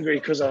are angry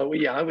because we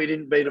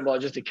didn't beat them by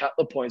just a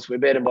couple of points. We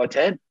beat them by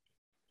 10.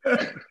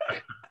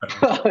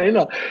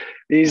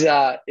 He's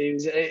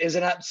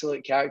an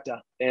absolute character.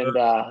 And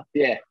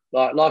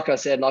like I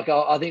said,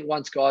 I think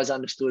once guys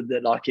understood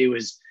that, like, he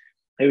was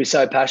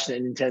so passionate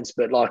and intense,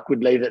 but like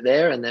would leave it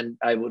there and then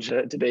able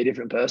to be a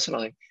different person. I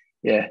think,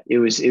 it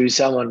was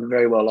someone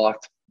very well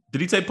liked. Did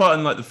he take part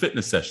in like the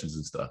fitness sessions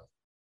and stuff?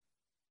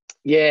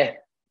 Yeah,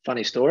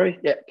 funny story.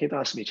 Yeah, keep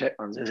asking me check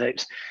ones. There's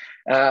heaps.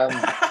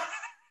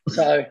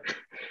 So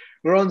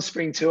we're on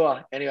spring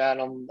tour anyway,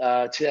 and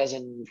I'm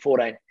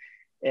 2014,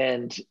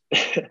 and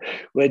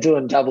we're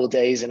doing double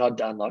Ds, and I'd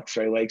done like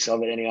 3 weeks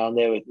of it anyway. I'm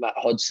there with Matt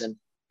Hodgson,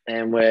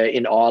 and we're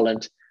in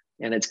Ireland,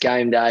 and it's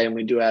game day, and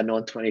we do our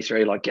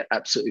 923, like get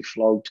absolutely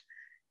flogged,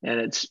 and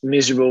it's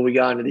miserable. We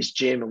go into this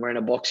gym, and we're in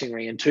a boxing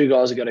ring, and 2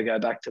 guys have got to go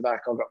back to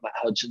back. I've got Matt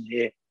Hodgson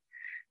here.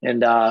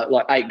 And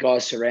like 8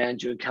 guys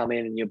surround you and come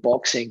in, and you're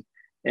boxing,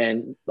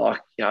 and like,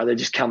 they're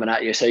just coming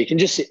at you. So you can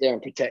just sit there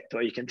and protect,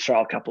 or you can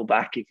throw a couple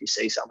back if you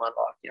see someone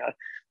like,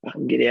 I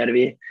can get out of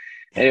here.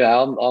 Anyway,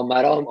 I'm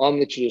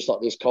literally just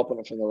like this, copping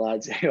it from the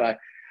lads. Anyway,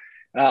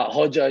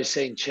 Hodjo's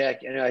seen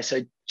Cheik. Anyway,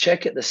 so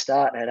Cheik at the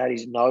start had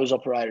his nose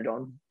operated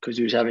on because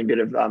he was having a bit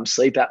of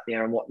sleep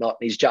apnea and whatnot.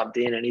 And he's jumped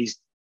in and he's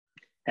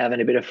having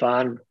a bit of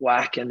fun,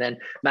 whack. And then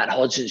Matt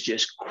Hodgson's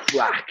just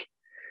crack,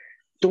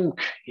 dunk,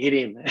 hit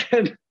him.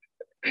 And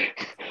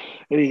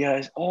he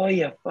goes, oh,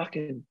 you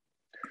fucking,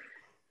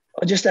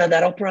 I just had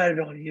that operated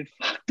on you.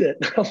 Fucked it.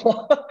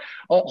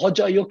 Oh,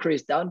 Hodjo, your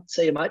career's done.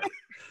 See you, mate.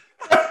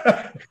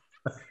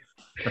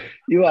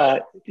 You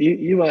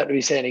won't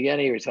be seen again.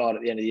 He retired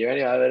at the end of the year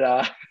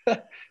anyway.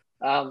 But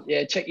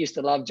Cheik used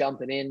to love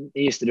jumping in.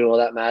 He used to do all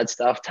that mad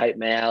stuff, tape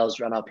mouths,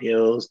 run up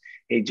hills.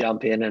 He'd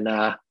jump in, and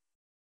I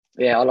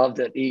loved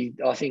it.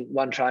 I think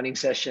one training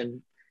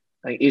session,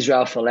 I think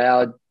Israel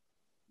Folau,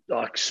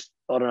 like,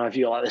 I don't know if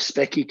you like the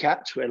specky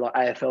catch where like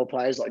AFL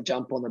players like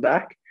jump on the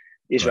back.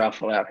 Israel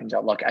Folau can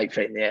jump like 8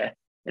 feet in the air,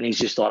 and he's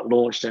just like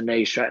launched a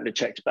knee straight into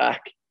Cheik's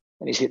back,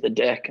 and he's hit the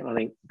deck, and I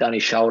think done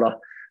his shoulder.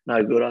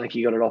 No good. I think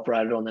he got it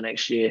operated on the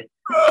next year.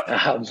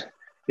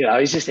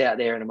 He's just out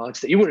there and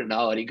amongst it. You wouldn't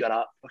know it. He got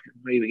up.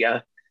 Here we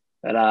go.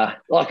 But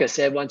like I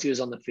said, once he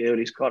was on the field,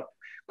 he's quite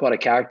a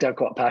character,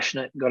 quite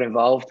passionate, got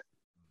involved.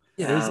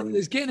 Yeah,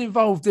 there's getting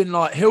involved in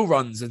like hill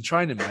runs and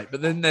training, mate.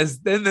 But then there's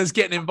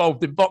getting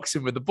involved in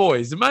boxing with the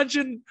boys.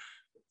 Imagine,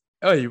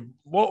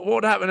 what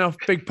would happen if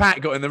Big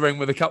Pat got in the ring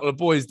with a couple of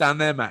boys down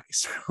there,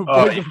 Max?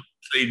 He'd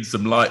clean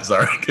some lights,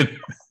 I reckon.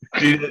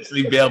 He'd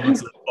actually be able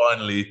to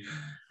finally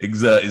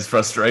exert his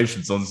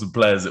frustrations on some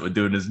players that were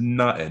doing his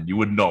nutting. You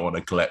would not want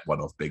to collect one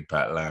off Big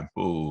Pat Lamb.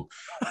 Ooh,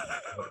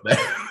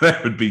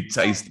 that would be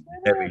tasty,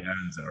 heavy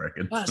hands, I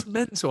reckon. That's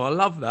mental. I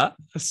love that.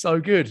 That's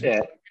so good. Yeah.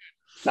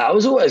 No, it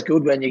was always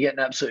good when you're getting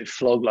absolutely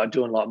flogged, like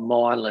doing like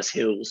mindless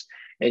hills,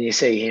 and you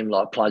see him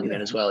like plugging in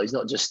as well. He's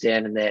not just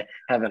standing there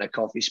having a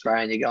coffee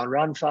spray and you're going,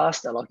 run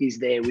faster. Like, he's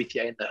there with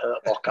you in the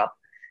hurt locker.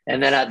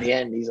 And then at the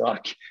end, he's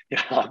like,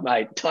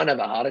 mate, don't have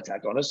a heart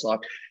attack on us. Like,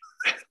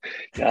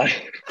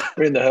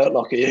 we're in the hurt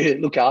locker. You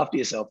look after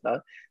yourself,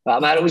 though. But,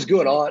 mate, it was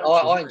good.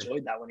 I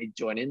enjoyed that when he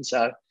joined in.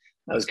 So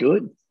that was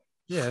good.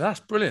 Yeah,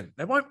 that's brilliant.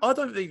 I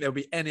don't think there'll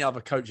be any other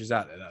coaches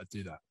out there that would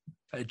do that.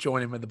 They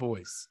join in with the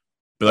boys.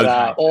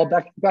 Or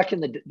back in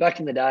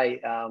the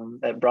day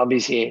at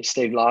Brumbies here,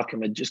 Steve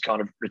Larkham had just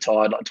kind of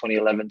retired like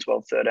 2011,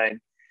 12,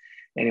 13.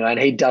 Anyway, and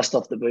he'd dust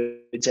off the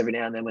boots every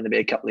now and then when there'd be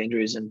a couple of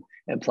injuries and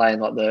playing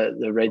like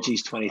the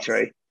Reggie's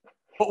 23.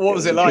 What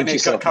was it like,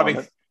 Nick,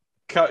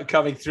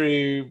 coming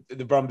through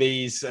the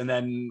Brumbies and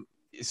then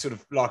sort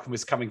of Larkin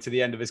was coming to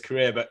the end of his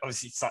career, but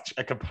obviously such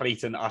a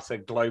complete and utter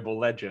global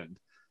legend.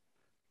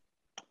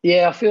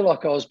 Yeah, I feel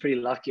like I was pretty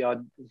lucky. I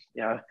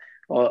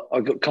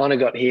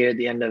got here at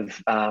the end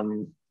of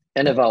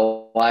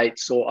 08,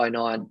 saw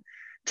 09,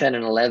 10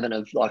 and 11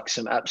 of like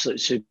some absolute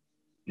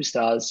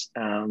superstars.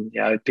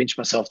 Pinched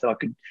myself that I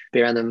could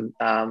be around them.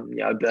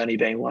 Bernie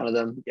being one of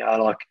them.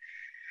 Like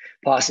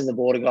passing the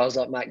border guys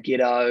like Matt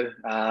Giddo.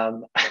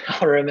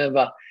 I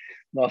remember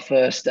my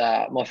first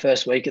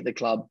week at the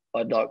club.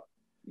 I'd like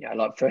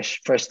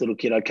fresh little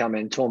kid. I'd come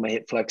in, tore my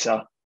hip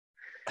flexor.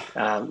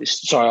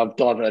 Sorry, I've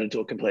diverted to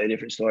a completely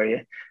different story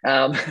here.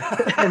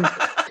 And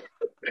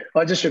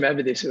I just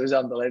remember this. It was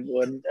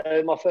unbelievable. And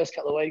my first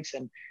couple of weeks.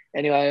 And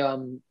anyway,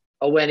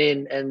 I went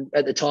in, and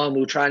at the time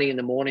we were training in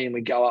the morning, and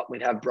we'd go up and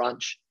we'd have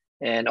brunch.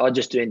 And I'd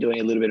just been doing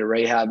a little bit of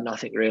rehab,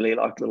 nothing really,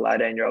 like a little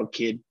 18-year-old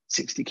kid,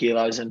 60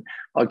 kilos. And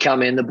I'd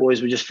come in, the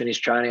boys would just finish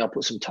training. I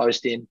put some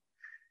toast in.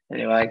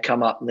 Anyway, I'd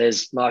come up, and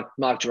there's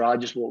Mark Gerard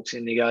just walks in,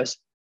 and he goes,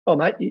 "Oh,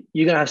 mate,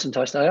 you're going to have some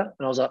toast, are you?" And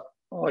I was like,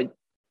 "Oh,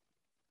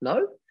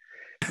 no."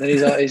 And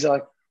he's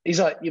like,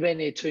 "You've been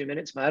here 2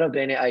 minutes, mate. I've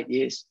been here 8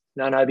 years."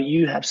 "No, but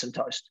you have some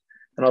toast."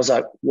 And I was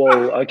like,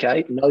 "Whoa,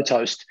 okay, no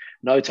toast."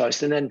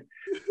 And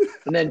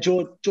then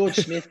George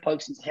Smith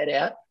pokes his head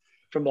out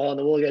from behind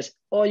the wall. He goes,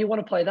 "Oh, you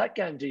want to play that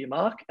game, do you,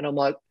 Mark?" And I'm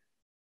like,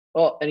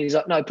 "Oh," and he's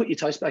like, "No, put your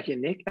toast back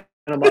in, Nick."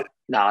 And I'm like,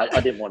 "No,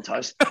 I didn't want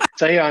toast."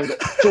 So here I've got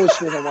George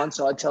Smith on one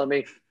side telling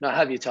me, "No,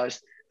 have your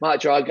toast."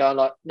 Mark Gerard going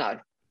like, "No,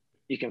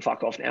 you can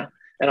fuck off now."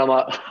 And I'm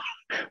like,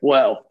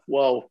 well,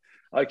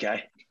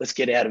 okay, let's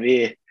get out of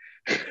here.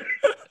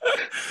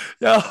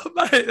 Yeah,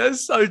 mate,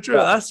 that's so true.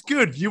 That's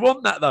good. You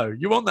want that though.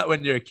 You want that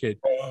when you're a kid.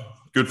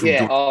 Good from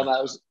Yeah. George.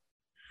 Oh,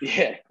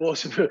 mate,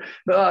 awesome.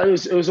 But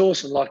it was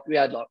awesome. Like we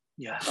had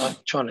I'm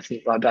trying to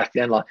think like back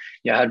then, I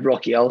had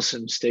Rocky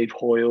Elson, Steve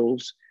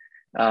Hoyles,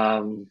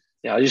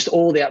 just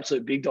all the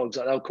absolute big dogs.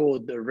 Like they were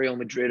called the Real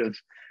Madrid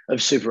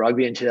of Super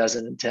Rugby in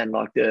 2010.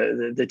 Like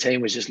the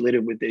team was just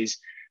littered with these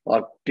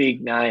like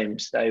big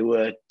names. They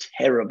were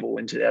terrible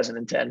in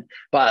 2010,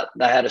 but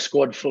they had a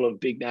squad full of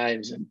big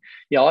names. And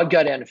I'd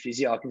go down to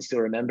physio. I can still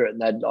remember it. And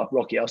they'd like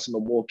Rocky Elson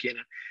would walk in,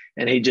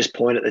 and he'd just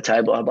point at the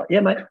table. I'm like, "Yeah,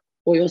 mate,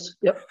 Hoyles.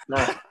 Yep,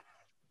 no."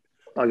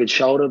 I could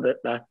shoulder, but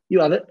no, you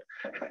have it.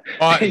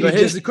 All right, but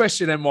here's the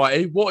question then,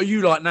 Whitey. What are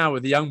you like now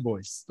with the young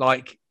boys?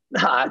 Like,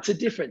 it's a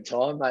different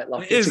time, mate.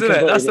 Like, isn't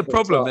it? That's the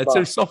problem. They're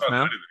too soft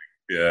now.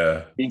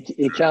 Yeah.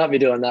 You can't be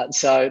doing that.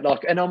 So,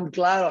 like, and I'm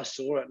glad I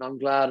saw it, and I'm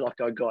glad, like,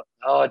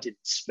 I didn't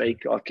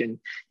speak.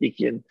 You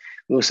can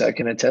also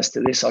can attest to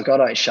this. Like, I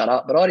don't shut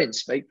up, but I didn't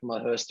speak for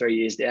my first 3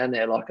 years down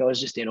there. Like, I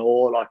was just in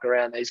awe, like,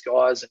 around these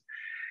guys, and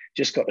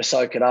just got to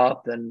soak it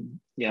up. And,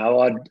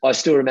 I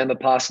still remember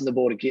passing the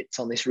ball to Gits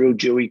on this real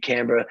dewy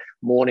Canberra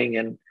morning.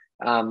 And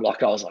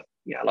like I was like,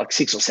 like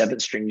 6th or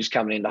 7th string just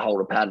coming in to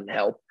hold a pad and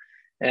help.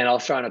 And I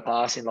was throwing a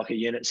pass in like a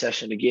unit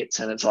session to Gits,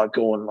 and it's like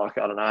going like,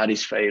 I don't know, at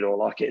his feet or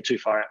like too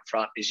far out in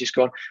front. He's just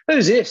gone,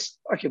 "Who's this?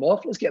 Fuck him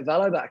off. Let's get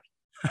Valo back."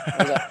 I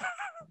was like,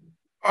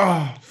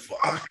 Oh,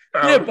 fuck.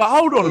 Yeah, but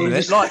hold on a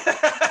minute. Like,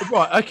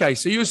 right, okay.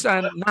 So you're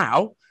saying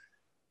now,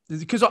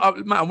 because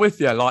Matt, I'm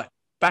with you. Like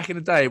back in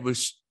the day, it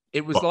was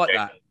like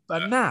that.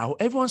 But now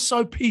everyone's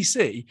so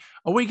PC.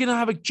 Are we going to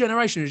have a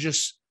generation of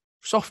just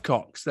soft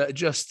cocks that are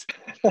just?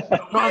 You know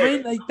what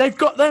I mean? They've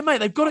got their mate.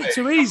 They've got it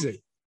too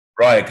easy.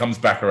 Right, it comes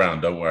back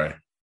around. Don't worry.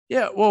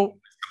 Yeah, well,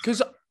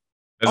 because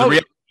There's a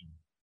reaction.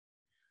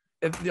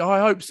 I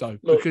hope so.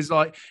 Because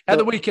like at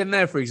the weekend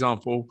there, for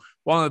example,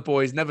 one of the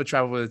boys never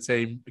travelled with the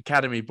team,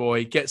 academy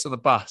boy, gets on the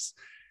bus,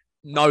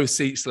 no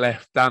seats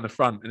left down the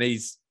front, and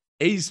he's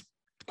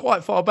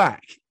quite far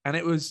back, and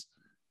it was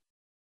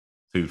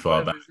too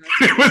far back.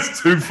 It was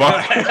too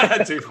far.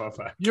 Too far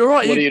back. You're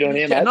right. What are you doing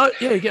here, mate?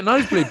 You get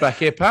nosebleed back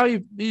here, pal.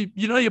 You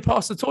you're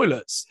past the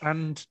toilets,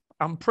 and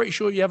I'm pretty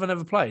sure you haven't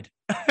ever played.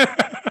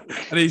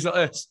 And he's like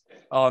this.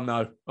 Oh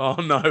no.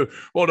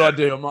 What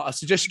do? I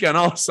suggest you go and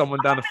ask someone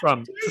down the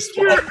front to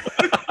swap.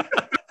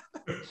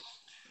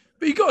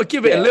 But you got to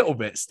give it a little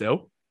bit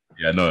still.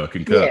 Yeah, no, I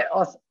concur. Yeah,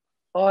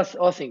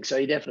 I think so.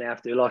 You definitely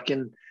have to. Like,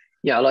 and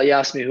like you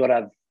asked me who'd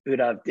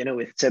have dinner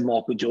with. Said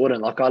Michael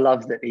Jordan. Like, I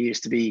love that he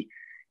used to be,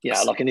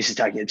 like, and this is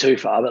taking it too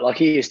far, but like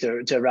he used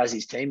to razz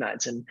his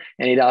teammates, and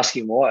he'd ask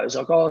him why. It was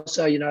like, oh,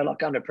 so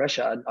like under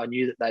pressure. I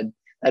knew that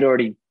they'd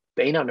already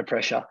been under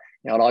pressure.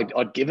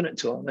 I'd given it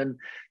to them. And,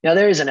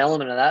 there is an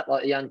element of that.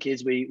 Like the young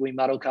kids, we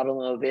muddle cuddle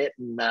them a bit.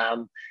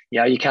 And,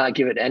 you can't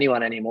give it to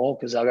anyone anymore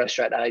because they'll go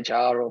straight to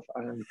HR or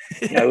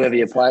whoever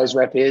your players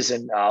rep is.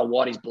 And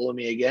Whitey's bullying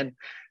me again.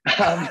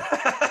 But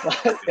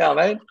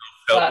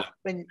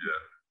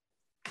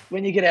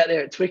when you get out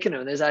there at Twickenham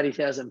and there's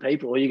 80,000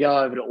 people, or you go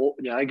over to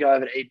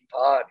Eden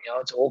Park,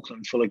 it's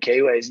Auckland full of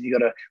Kiwis, and you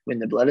got to win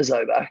the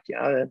Bledisloe back,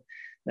 They're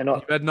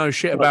not. You had no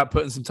shit about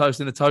putting some toast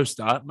in a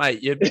toaster,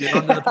 mate. You're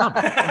under the pump.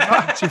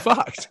 You're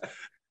fucked.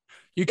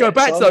 You go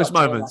back to those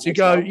moments. You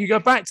go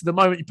back to the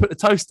moment you put the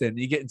toast in, and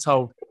you're getting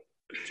told,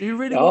 "Do you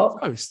really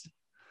want toast?"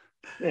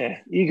 Yeah,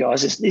 you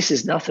guys. This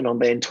is nothing. I'm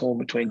being torn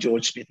between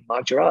George Smith and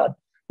Mark Gerard.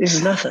 This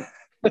is nothing.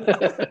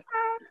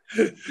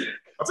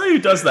 I'll tell you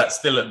who does that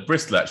still at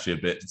Bristol actually a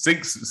bit.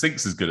 Sinks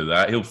is good at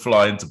that. He'll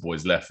fly into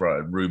boys left, right,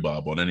 and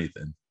rhubarb on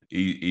anything.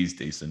 He's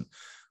decent.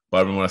 But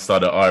I remember when I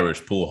started at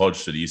Irish, Paul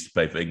Hodgson, he used to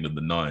play for England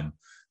the 9.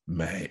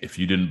 Mate, if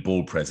you didn't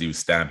ball press, he was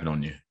stamping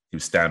on you. He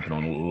was stamping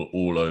on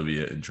all over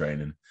you in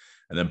training.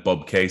 And then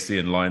Bob Casey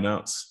in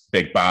lineouts,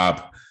 Big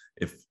Bab.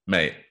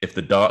 If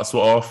the darts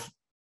were off,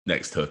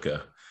 next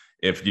hooker.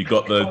 If you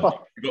got the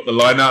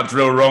line out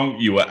drill wrong,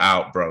 you were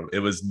out, bro. It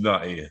was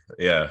nutty.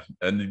 Yeah.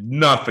 And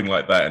nothing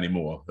like that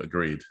anymore.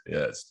 Agreed.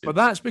 Yeah. But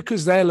that's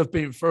because they'll have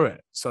been through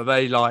it. So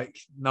they know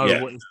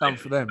what it's done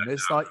for them.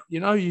 It's like,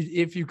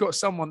 if you've got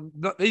someone,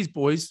 these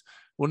boys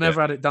will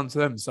never had it done to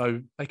them. So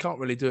they can't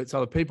really do it to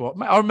other people.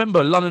 I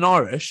remember London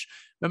Irish.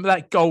 Remember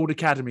that Gold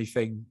Academy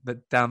thing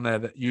that down there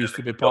that you used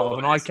to be part of?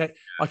 And I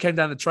came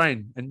down the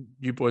train and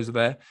you boys were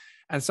there.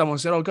 And someone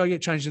said, "Oh, go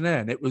get changed in there."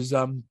 And it was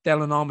Dell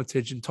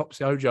Armitage and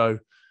Topsy Ojo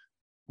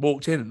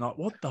walked in and like,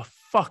 "What the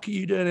fuck are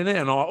you doing in there?"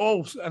 And I'm like,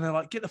 "Oh," and they're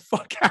like, "Get the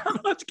fuck out." I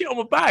had to get on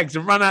my bags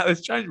and run out of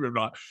this change room.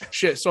 Like,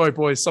 shit, sorry,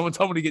 boys. Someone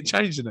told me to get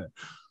changed in it.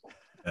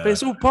 But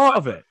it's all part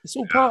of it. It's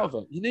all part of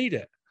it. You need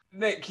it.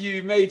 Nick,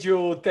 you made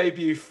your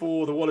debut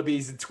for the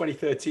Wallabies in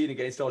 2013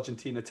 against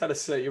Argentina. Tell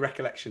us your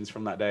recollections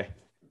from that day.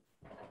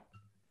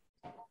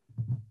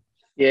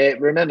 Yeah,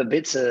 remember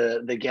bits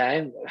of the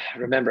game.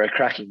 Remember a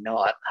cracking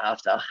night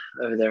after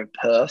over there in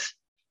Perth.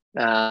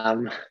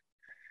 That's,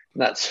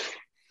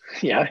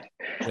 that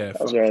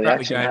was where the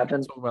action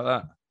happened. Talk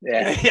about that.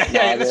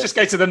 Yeah. Let's just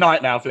go to the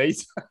night now,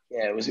 please.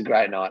 Yeah, it was a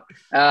great night.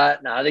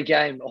 The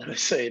game,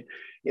 honestly,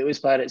 it was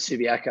played at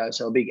Subiaco,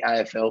 so a big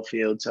AFL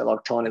field, so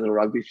like tiny little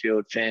rugby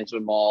field. Fans were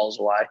miles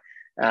away.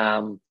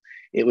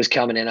 It was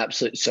coming in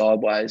absolute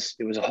sideways.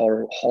 It was a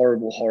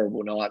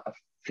horrible night. I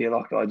feel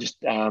like I just...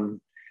 it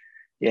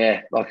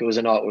was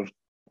a night with,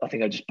 I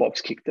think I just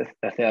box kicked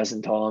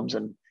 1,000 times.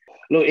 And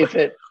look, if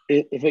it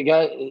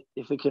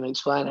can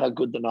explain how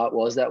good the night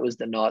was, that was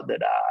the night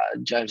that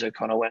James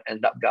O'Connor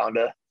ended up going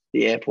to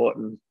the airport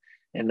and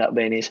ended up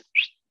being his.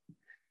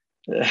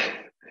 That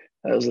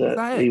was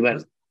it. He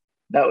went.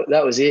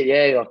 That was it.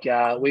 Yeah,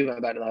 we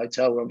went back to the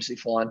hotel. We're obviously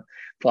flying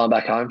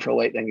back home for a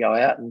week, then go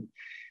out, and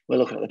we're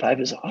looking at the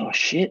papers. Like, oh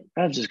shit,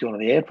 I've just gone to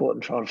the airport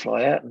and tried to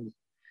fly out, and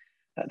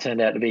that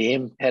turned out to be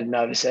him heading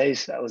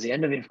overseas. That was the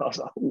end of him. I was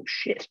like, oh,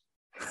 shit.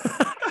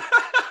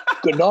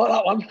 Good night,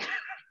 that one.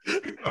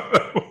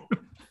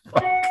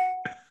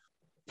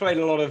 Played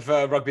a lot of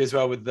rugby as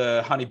well with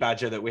the Honey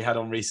Badger that we had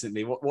on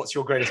recently. What's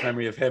your greatest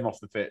memory of him off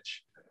the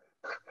pitch?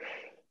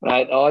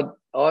 Mate,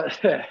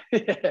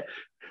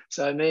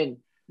 so me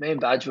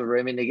and Badge were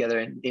rooming together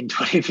in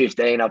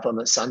 2015 up on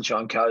the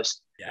Sunshine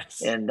Coast.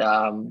 Yes. And,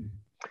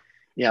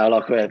 we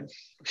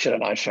should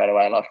have known straight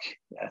away.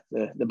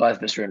 The both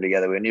of us roomed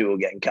together. We knew we were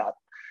getting cut.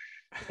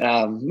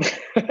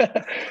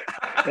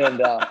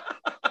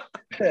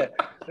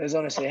 There's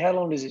honestly, how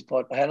long does this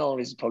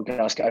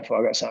podcast go for?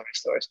 I've got so many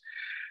stories.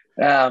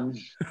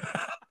 The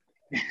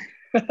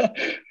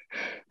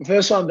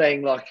first one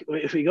being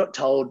if we got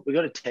told, we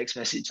got a text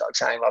message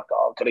saying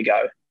oh, I've got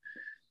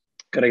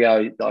to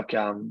go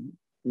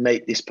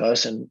meet this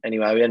person.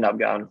 Anyway, we end up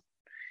going.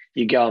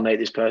 You go and meet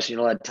this person.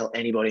 You're not allowed to tell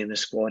anybody in the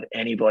squad,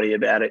 anybody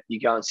about it. You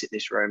go and sit in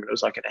this room. It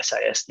was like an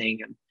SAS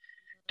thing and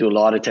do a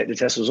lie detector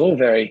test. It was all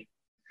very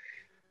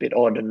bit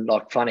odd and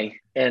funny.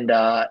 And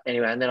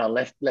anyway, and then I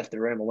left the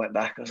room and went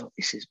back. I was like,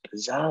 this is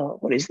bizarre.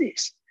 What is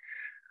this?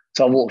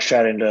 So I walked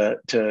straight into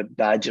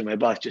Badge and we're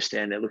both just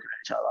standing there looking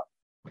at each other.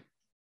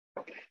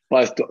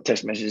 Both got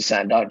text messages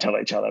saying don't tell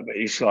each other, but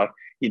he's like,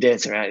 you're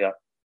dancing around. You're like,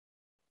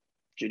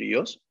 did you do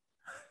yours?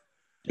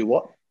 Do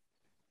what?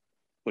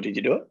 What did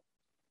you do it?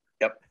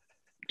 Yep.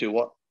 Do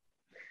what?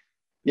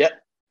 Yep.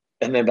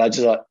 And then Badge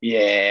is like,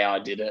 yeah, I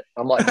did it.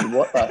 I'm like, you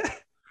what though?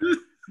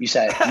 You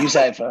say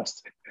it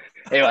first.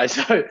 Anyway,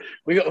 so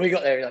we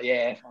got there. Like,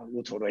 yeah,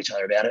 we'll talk to each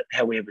other about it.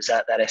 How weird was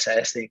that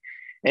SAS thing?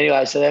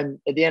 Anyway, so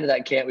then at the end of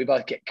that camp, we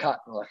both get cut.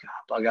 We're like,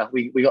 oh, bugger.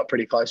 We got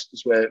pretty close.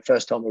 It's the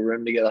first time we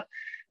roomed together.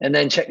 And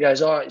then Cheik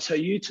goes, all right, so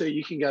you two,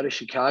 you can go to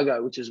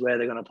Chicago, which is where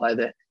they're going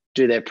to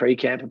do their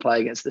pre-camp and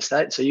play against the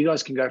States. So you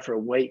guys can go for a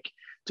week,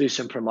 do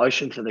some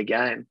promotion for the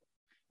game.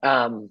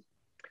 And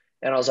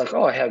I was like,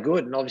 oh, how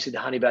good. And obviously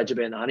the Honey Badger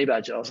being the Honey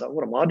Badger, I was like,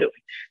 what am I doing?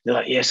 They're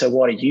like, yeah, so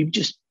why don't you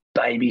just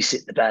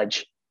babysit the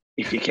Badge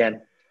if you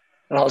can?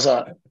 And I was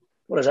like,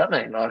 what does that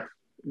mean?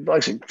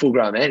 Bloke's a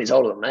full-grown man. He's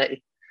older than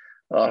me.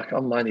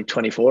 I'm only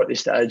 24 at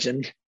this stage.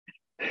 And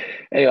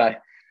anyway,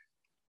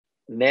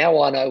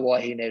 now I know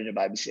why he needed a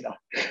babysitter.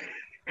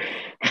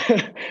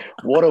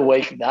 What a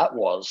week that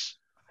was.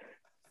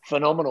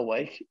 Phenomenal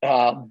week.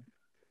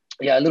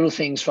 Little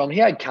things he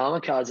had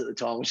karma cards at the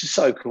time, which is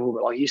so cool.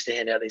 But he used to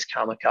hand out these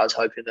karma cards,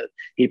 hoping that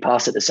he'd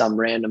pass it to some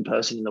random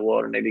person in the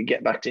world and it'd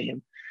get back to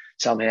him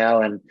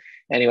somehow. And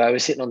anyway, we're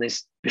sitting on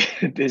this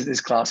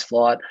business class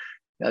flight.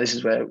 This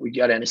is where we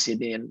go down to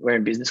Sydney and we're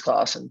in business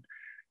class. And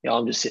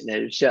I'm just sitting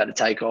there, just about to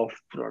take off,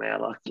 put on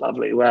our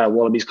lovely,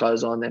 Wallabies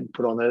clothes on, then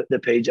put on the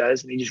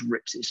PJs, and he just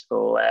rips this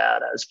all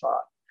out as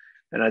fuck.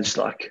 And I just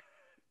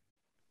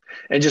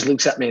and just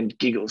looks at me and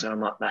giggles, and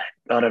I'm like, mate,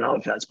 I don't know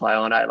if that's play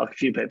on, eh? A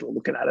few people are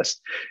looking at us.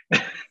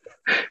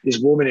 this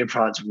woman in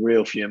front's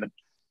real fuming.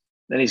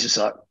 Then he's just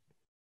like,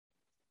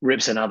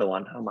 rips another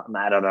one. I'm like, mate,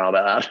 I don't know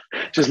about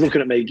that. Just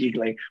looking at me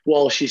giggling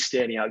while she's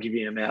standing out,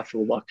 giving a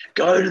mouthful, like,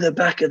 go to the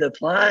back of the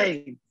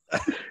plane.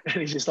 And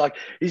he's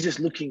just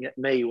looking at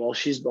me while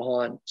she's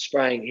behind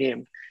spraying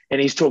him. And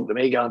he's talking to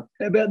me going,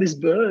 how about this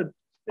bird?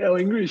 How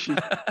English is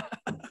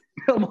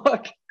I'm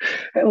like,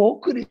 how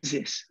awkward is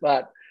this?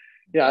 But,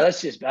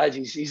 that's just bad.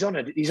 He's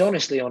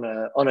honestly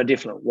on a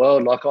different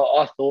world. Like,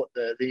 I thought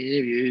the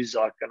interviews,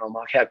 like, and I'm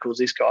like, how cool is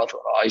this guy? I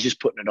thought, he's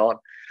just putting it on.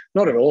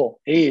 Not at all.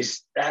 He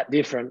is that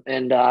different.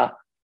 And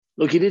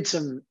look, he did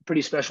some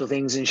pretty special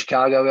things in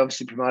Chicago. We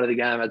obviously promoted the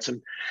game,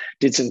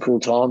 did some cool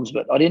times,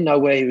 but I didn't know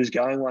where he was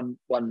going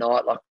one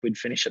night. Like, we'd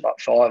finish at like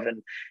 5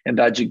 and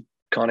Badge would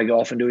kind of go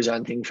off and do his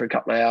own thing for a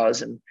couple of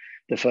hours. And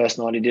the first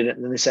night he did it.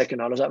 And then the second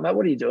night I was like, mate,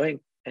 what are you doing?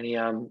 And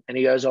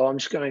he goes, I'm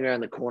just going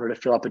around the corner to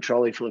fill up a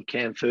trolley full of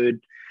canned food.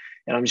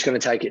 And I'm just going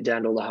to take it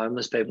down to all the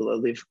homeless people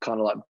that live kind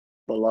of like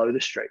below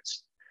the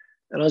streets.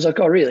 And I was like,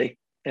 oh, really?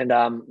 And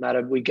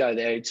mate, we go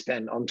there, he'd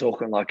spend, I'm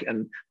talking like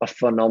a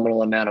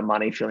phenomenal amount of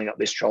money filling up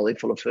this trolley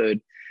full of food.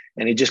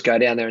 And he'd just go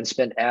down there and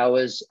spend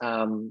hours.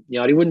 He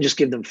wouldn't just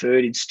give them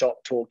food. He'd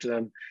stop, talk to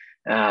them,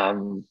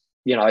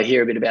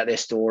 hear a bit about their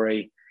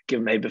story,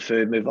 give them a heap of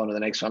food, move on to the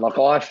next one. Like,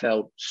 I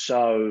felt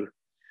so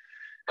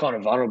kind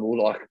of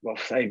vulnerable. Like, well,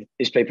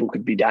 these people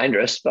could be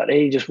dangerous, but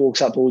he just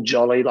walks up all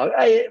jolly, like,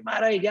 hey, mate,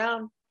 how you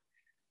going?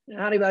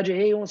 Honey Badger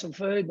here, you want some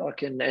food?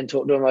 Like, and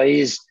talk to him. Like, he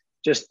is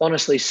just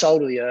honestly soul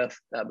of the earth,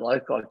 that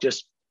bloke. Like,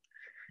 just,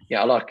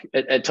 like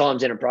at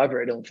times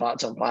inappropriate, doing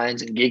farts on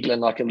planes and giggling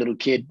like a little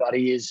kid, but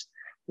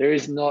there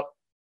is not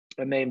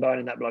a mean bone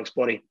in that bloke's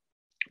body.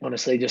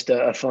 Honestly, just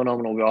a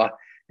phenomenal guy.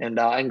 And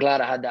I'm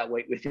glad I had that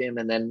week with him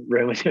and then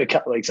room with him a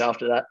couple of weeks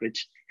after that,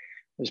 which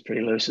was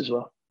pretty loose as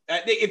well.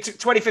 In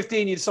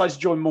 2015, you decided to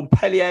join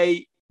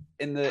Montpellier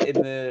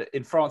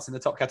in France in the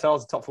top 14,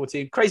 the top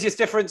 14. Craziest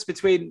difference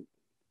between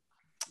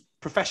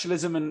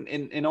professionalism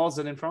in Oz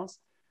and in France?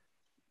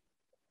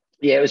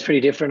 Yeah, it was pretty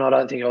different. I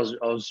don't think I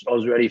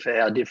was ready for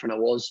how different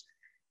it was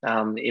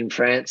in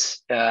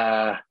France.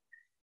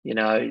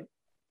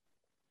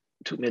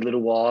 Took me a little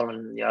while,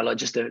 and like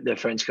just the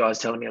French guys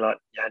telling me like,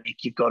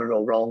 Nick, you've got it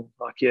all wrong.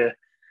 Like,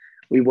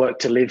 we work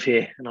to live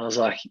here, and I was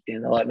like,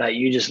 like, mate,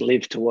 you just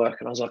live to work,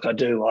 and I was like, I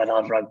do. I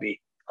love rugby.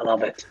 I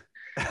love it.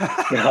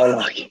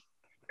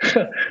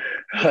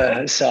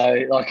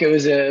 So like it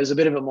was a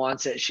bit of a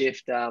mindset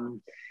shift.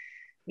 So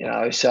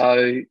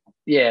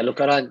yeah,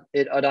 look, I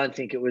don't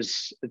think it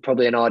was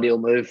probably an ideal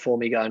move for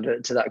me going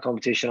to that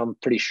competition. I'm a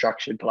pretty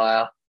structured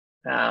player.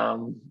 I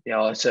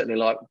certainly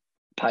like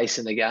pace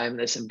in the game.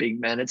 There's some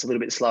big men. It's a little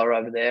bit slower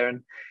over there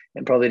and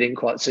probably didn't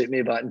quite suit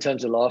me. But in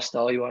terms of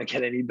lifestyle, you won't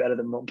get any better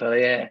than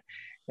Montpellier.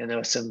 And there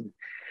was some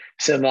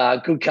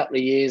good couple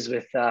of years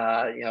with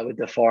with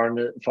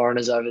the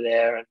foreigners over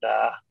there. And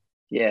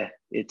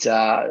it's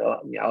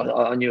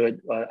I knew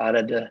it. I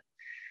had to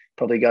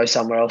probably go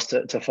somewhere else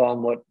to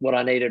find what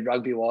I needed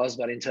rugby wise.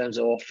 But in terms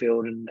of off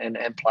field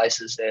and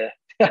places there,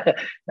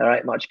 there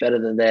ain't much better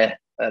than there.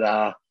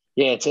 But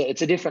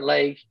it's a different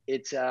league.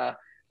 It's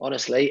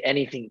honestly,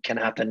 anything can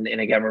happen in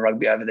a game of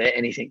rugby over there.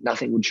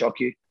 Nothing would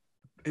shock you.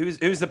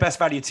 Who's the best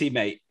value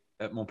teammate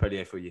at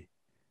Montpellier for you?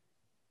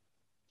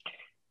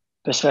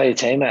 Best value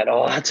teammate?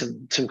 Oh, I had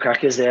some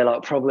crackers there.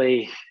 Like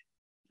probably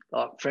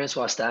like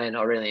Francois Steyn.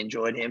 I really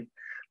enjoyed him.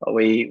 Like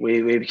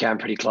we became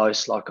pretty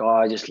close. Like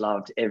I just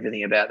loved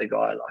everything about the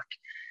guy.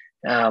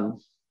 Like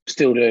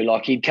still do.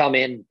 Like he'd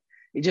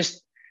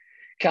just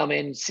come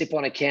in, sip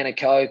on a can of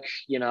Coke.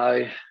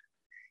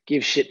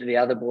 Give shit to the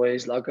other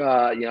boys, like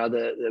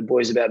the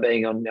boys about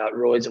being on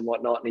roids and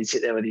whatnot, and he'd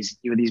sit there with his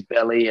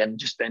belly and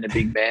just being a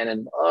big man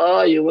and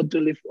you want to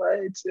lift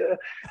weights,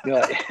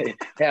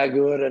 how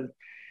good. And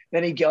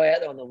then he'd go out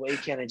there on the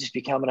weekend and just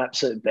become an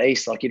absolute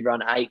beast. Like he'd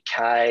run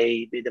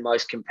 8K, be the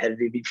most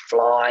competitive, he'd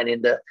flying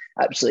into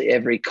absolutely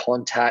every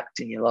contact,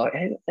 and you're like,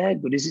 hey, how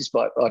good is this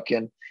bloke? Like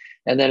and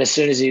then as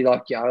soon as he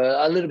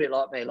a little bit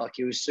like me, like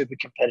he was super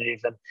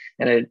competitive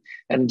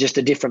and just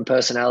a different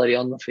personality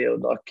on the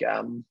field, like.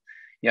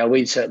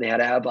 We certainly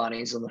had our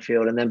bunnies on the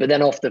field, but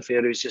then off the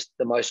field, he was just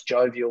the most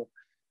jovial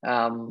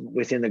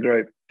within the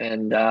group,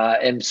 and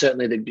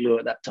certainly the glue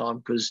at that time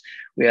because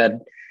we had,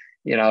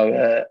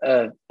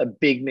 a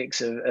big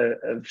mix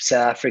of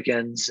South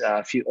Africans,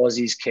 a few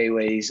Aussies,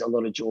 Kiwis, a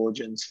lot of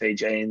Georgians,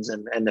 Fijians,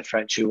 and the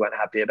French who weren't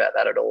happy about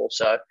that at all.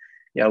 So,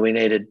 we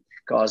needed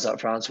guys like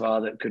Francois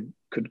that could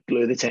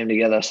glue the team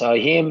together. So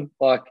him,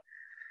 like,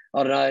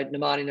 I don't know,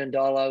 Nemani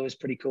Nandolo was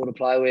pretty cool to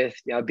play with.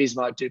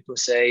 Bismarck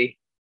Duplessis.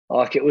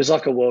 Like it was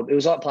like a world. It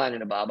was like playing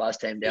in a BaaBaas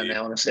team down there.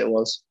 Honestly, it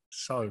was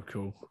so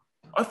cool.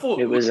 I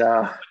thought it was.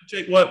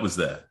 Jake White was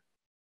there.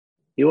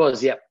 He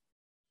was, yep.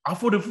 I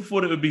thought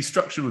it would be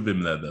structured with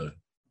him there, though.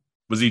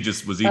 Was he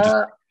just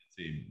the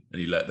team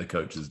and he let the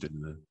coaches do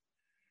that?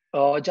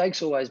 Oh,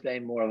 Jake's always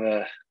been more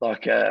of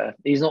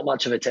he's not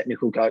much of a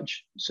technical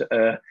coach. So,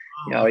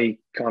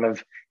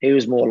 he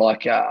was more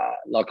like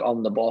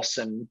I'm the boss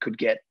and could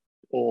get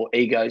all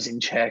egos in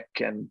check,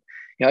 and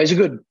he's a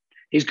good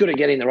he's good at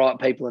getting the right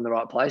people in the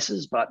right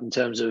places, but in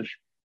terms of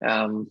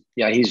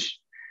he's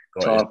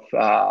type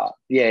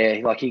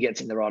like he gets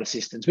in the right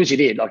assistants, which he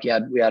did. Like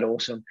we had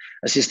awesome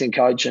assistant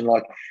coach, and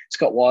like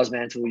Scott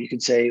Wisemantle, you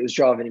could see it was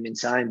driving him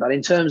insane. But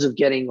in terms of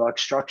getting like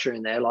structure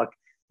in there, like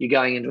you're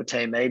going into a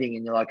team meeting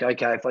and you're like,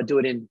 okay, if I do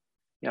it in,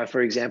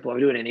 for example, I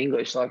do it in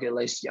English, like at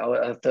least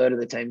a third of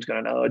the team's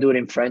going to know. I do it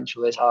in French,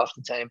 well, there's half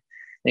the team.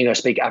 Then you got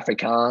to speak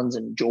Afrikaans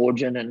and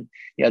Georgian, and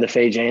the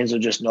Fijians will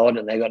just nod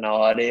and they got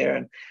no idea.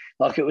 And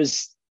like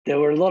there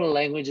were a lot of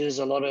languages,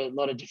 a lot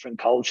of different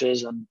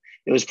cultures, and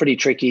it was pretty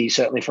tricky,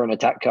 certainly for an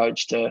attack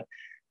coach to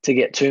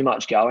get too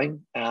much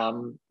going.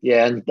 And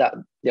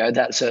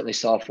that certainly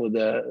stifled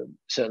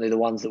certainly the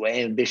ones that were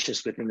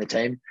ambitious within the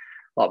team,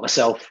 like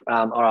myself.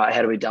 All right,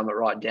 how do we dumb it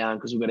right down,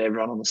 because we've got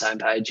everyone on the same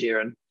page here?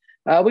 And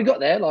we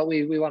got there. Like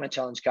we won a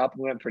Challenge Cup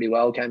and we went pretty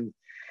well. Came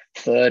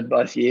third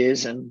both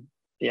years, and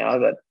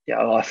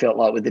I felt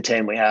like with the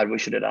team we had, we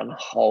should have done a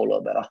whole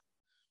lot better.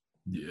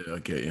 Yeah, I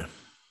get you.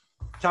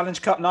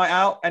 Challenge Cup night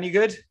out, any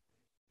good?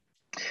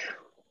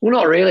 Well,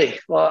 not really.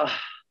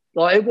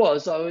 Like it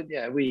was.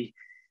 It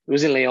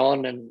was in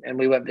Lyon, and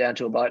we went down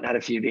to a boat and had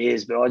a few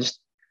beers. But I just,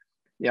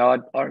 I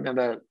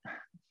remember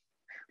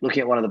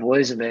looking at one of the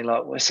boys and being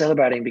like, we're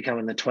celebrating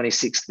becoming the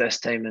 26th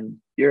best team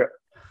in Europe.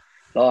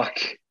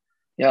 Like,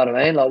 you know what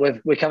I mean?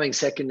 Like we're coming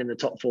second in the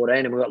top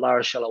 14, and we got La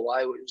Rochelle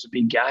away, which was a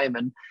big game.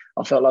 And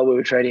I felt like we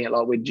were treating it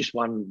like we'd just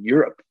won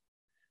Europe,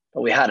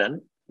 but we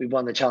hadn't. We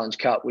won the Challenge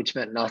Cup, which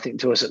meant nothing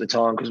to us at the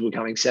time because we were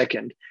coming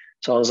second.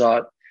 So I was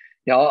like,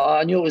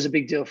 I knew it was a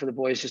big deal for the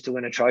boys just to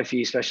win a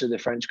trophy, especially the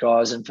French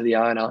guys and for the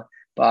owner.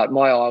 But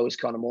my eye was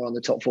kind of more on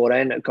the top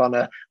 14.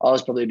 I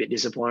was probably a bit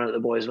disappointed that the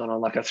boys went on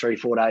like a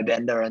 3-4 day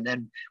bender, and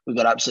then we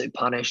got absolutely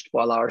punished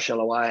by La Rochelle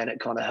away, and it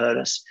kind of hurt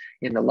us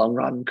in the long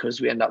run because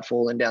we ended up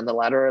falling down the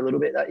ladder a little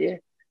bit that year.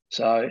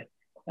 So,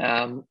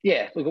 look,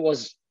 it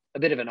was a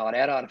bit of a night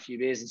out. I had a few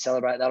beers and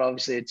celebrate that.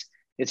 Obviously,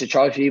 it's a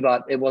trophy,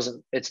 but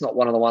it's not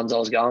one of the ones I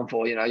was going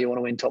for. You want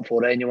to win top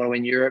 14, you want to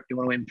win Europe, you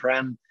want to win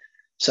Prem.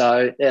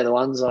 So they're the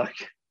ones like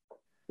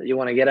that you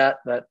want to get at.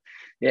 But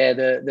yeah,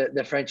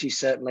 the Frenchies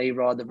certainly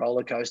ride the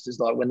roller coasters.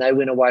 Like when they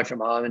win away from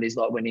home, and it's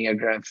like winning a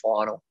grand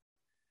final.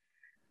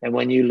 And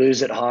when you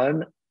lose at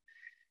home,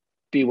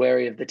 be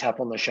wary of the tap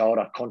on the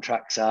shoulder.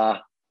 Contracts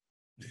are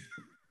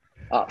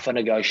up for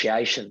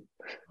negotiation.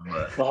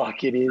 Right.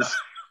 Like it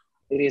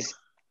is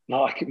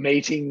like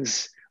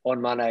meetings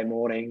on Monday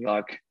morning,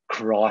 like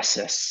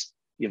crisis.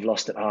 You've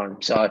lost at home.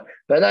 So,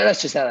 but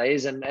that's just how it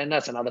is. And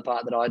that's another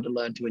part that I had to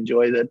learn to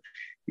enjoy, that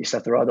you just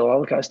have to ride the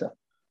roller coaster.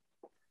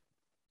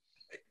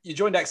 You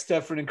joined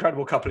Exeter for an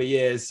incredible couple of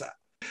years.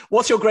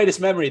 What's your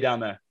greatest memory down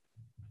there?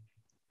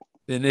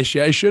 The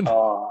initiation.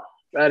 Oh,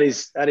 that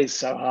is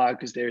so hard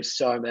because there's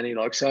so many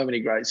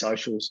great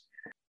socials.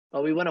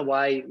 Well, we went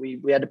away.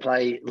 We had to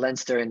play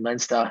Leinster in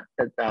Leinster.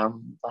 I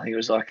think it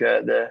was like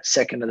the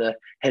second of the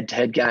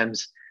head-to-head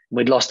games.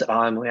 We'd lost at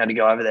home. We had to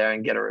go over there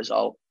and get a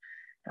result.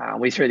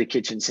 We threw the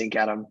kitchen sink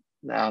at them.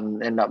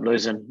 Ended up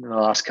losing in the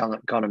last kind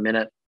of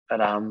minute. But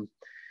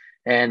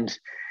and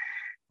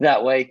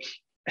that week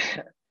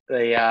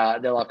they're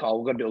like, oh,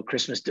 we've got to do a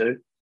Christmas do.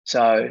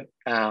 So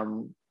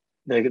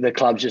the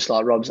club's just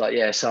like, Rob's like,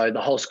 yeah. So the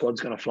whole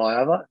squad's going to fly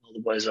over. All the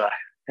boys are like,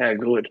 how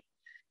good.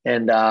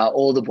 And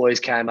all the boys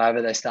came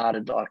over. They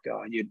started like,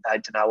 you'd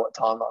hate to know what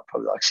time, like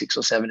probably like 6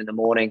 or 7 in the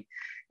morning.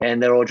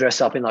 And they're all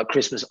dressed up in like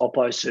Christmas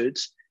Oppo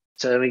suits.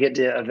 So then we get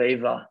to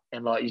Aviva,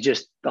 and like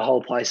the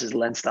whole place is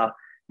Leinster.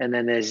 And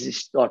then there's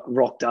this like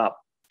rocked up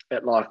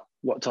at like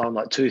what time,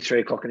 like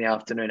 2-3 o'clock in the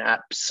afternoon,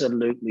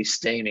 absolutely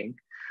steaming,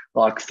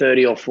 like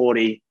 30 or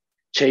 40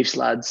 Chiefs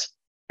lads.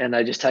 And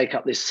they just take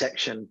up this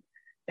section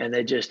and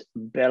they're just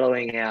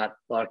bellowing out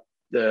like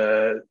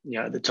the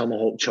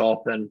tomahawk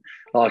chop and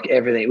like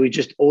everything.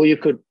 All you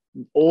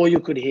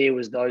could hear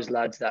was those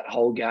lads that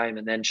whole game.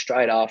 And then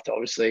straight after,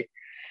 obviously,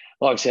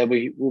 like I said,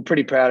 we were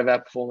pretty proud of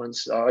our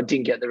performance. I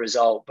didn't get the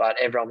result, but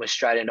everyone was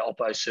straight into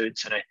Oppo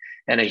suits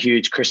and a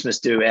huge Christmas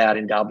do out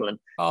in Dublin.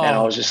 Oh. And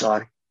I was just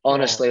like,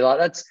 honestly, like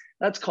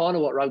that's kind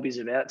of what rugby's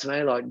about to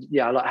me. Like,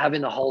 like having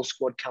the whole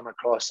squad come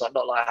across, like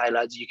not like, hey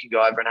lads, you can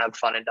go over and have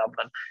fun in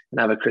Dublin and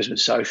have a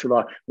Christmas social.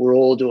 Like we're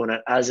all doing it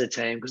as a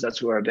team because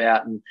that's what we're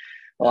about. And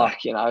like,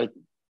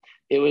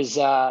 it was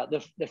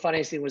the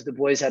funniest thing was the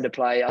boys had to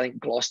play, I think,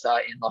 Gloucester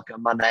in like a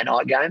Monday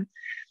night game.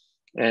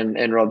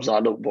 And Rob's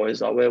like, look,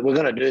 boys, like we're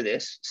going to do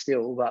this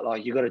still, but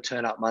like you got to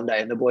turn up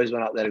Monday. And the boys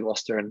went up there to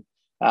Gloucester and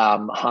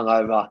hung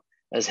over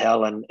as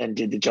hell and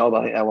did the job.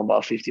 I think they won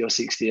by 50 or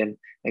 60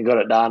 and got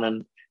it done.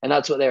 And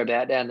that's what they're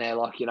about down there.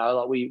 Like,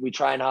 like we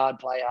train hard,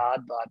 play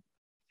hard, but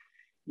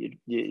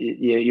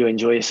you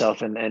enjoy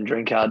yourself and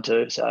drink hard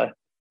too. So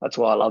that's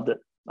why I loved it.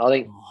 I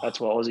think that's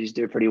what Aussies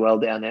do pretty well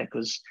down there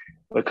because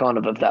we're kind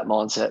of that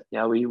mindset.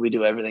 We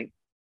do everything.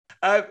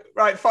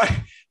 Right.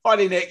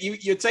 Finally, Nick,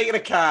 you're taking a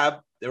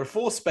cab. There are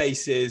 4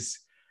 spaces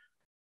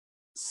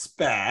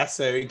spare.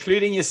 So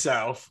including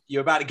yourself,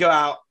 you're about to go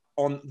out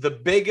on the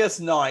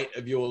biggest night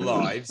of your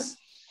lives.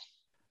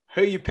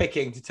 Who are you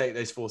picking to take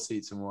those 4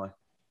 seats and why?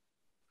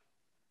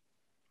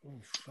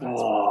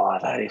 Oh,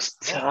 that is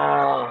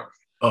tough.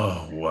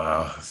 Oh,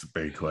 wow. That's a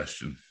big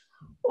question.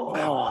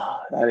 Oh,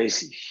 that is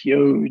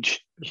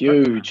huge,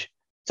 huge.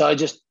 So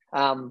just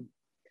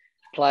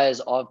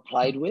players I've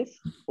played with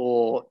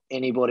or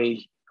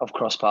anybody I've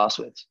crossed paths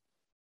with?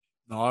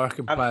 No, I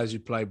reckon players you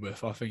played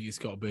with. I think it's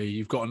got to be,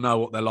 you've got to know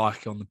what they're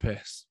like on the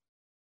piss.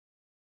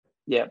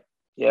 Yep.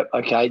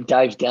 Okay,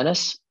 Dave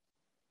Dennis.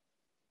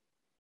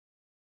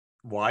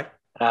 Why?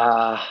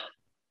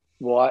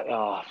 White.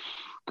 Oh,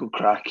 good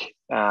crack.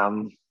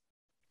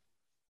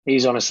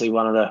 He's honestly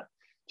one of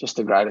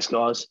the greatest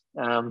guys.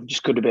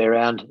 Just good to be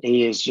around.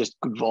 He is just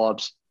good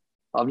vibes.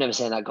 I've never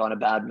seen that guy in a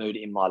bad mood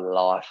in my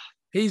life.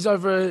 He's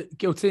over at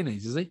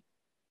Giltini's, is he?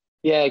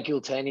 Yeah,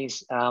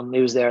 Giltini's.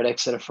 He was there at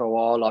Exeter for a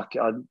while. Like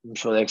I'm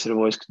sure the Exeter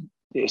boys could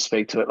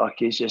speak to it. Like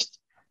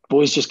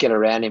boys just get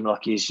around him.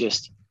 Like he's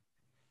just,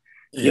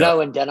 you know,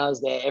 when Dano's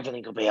there,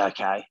 everything will be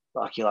okay.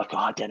 Like you're like,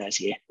 oh, Dano's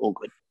here, all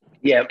good.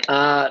 Yeah,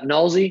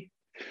 Knowlesy.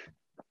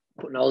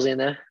 Put Knowlesy in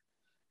there.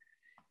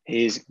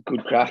 He's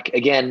good crack.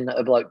 Again,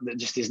 a bloke that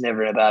just is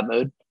never in a bad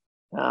mood.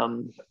 A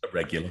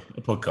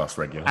podcast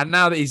regular. And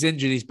now that he's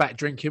injured, he's back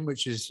drinking,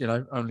 which is, you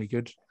know, only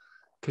good.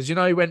 Because, you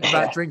know, he went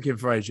back drinking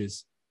for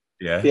ages.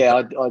 Yeah.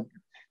 Yeah.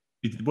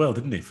 He did well,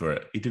 didn't he, for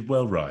it? He did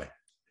well, right?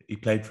 He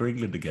played for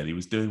England again. He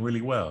was doing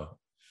really well.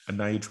 And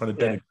now you're trying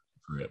to denigrate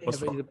for it.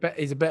 What's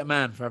he's a better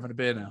man for having a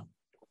beer now.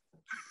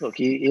 Look,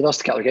 he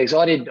lost a couple of gigs.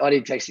 I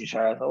did text him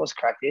straight. I thought, what's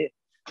crack here?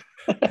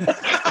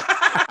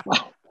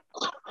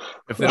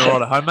 If they're all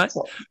right at home, mate.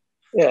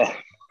 Yeah.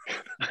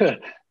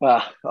 I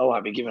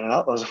won't be giving it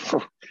up.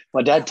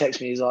 My dad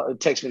texted me. He's like,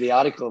 text me the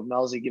article of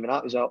Knowlesy giving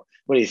up. He's like,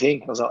 what do you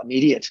think? I was like, an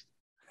idiot.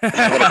 I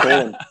gotta call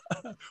him.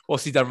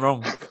 What's he done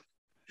wrong?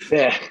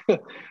 Yeah.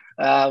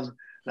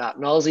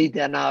 Knowlesy,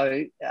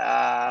 Dano.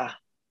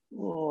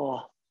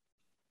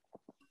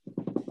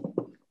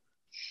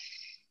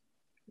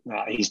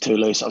 No, he's too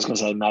loose. I was going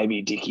to say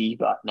maybe Dicky,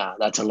 but no,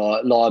 that's a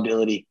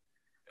liability.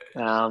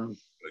 Again.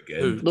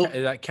 Look,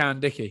 is that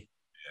Cowan Dickey?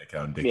 Yeah,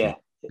 Cowan Dickey. Yeah.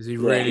 Is he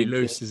really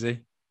loose, is he?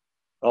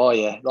 Oh,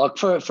 yeah. Like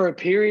for a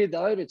period,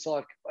 though, it's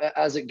like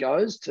as it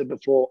goes to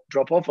before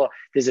drop off, like,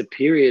 there's a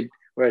period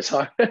where it's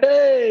like,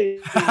 hey.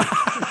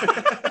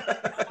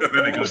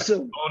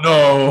 Awesome.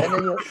 Oh,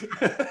 no.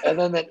 And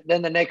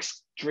then the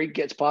next drink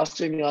gets past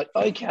him. You're like,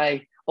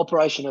 okay,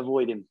 operation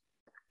avoid him.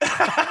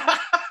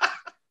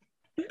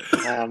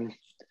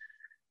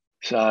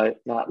 So,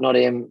 no, not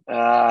him.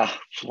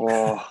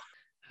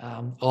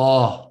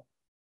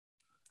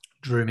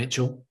 Drew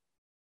Mitchell.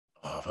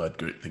 Oh, I've heard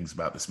good things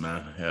about this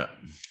man. Yeah.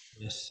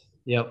 Yes.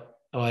 Yep.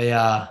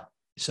 Tell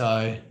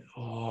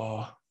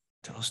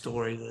a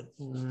story that.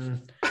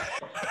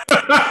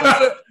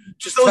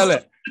 Just tell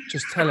it.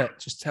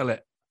 Just tell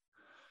it.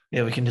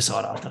 Yeah, we can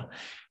decide after.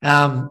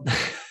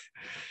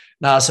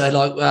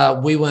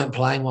 We weren't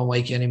playing one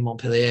weekend in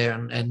Montpellier,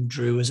 and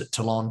Drew was at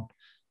Toulon,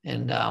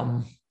 and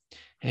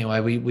anyway,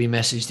 we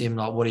messaged him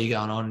like, "What are you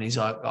going on?" And he's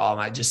like, "Oh,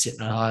 mate, just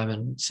sitting at home,"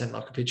 and sent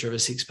like a picture of a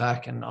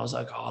 6-pack. And I was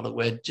like, "Oh, look,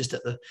 we're just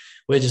at the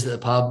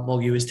pub."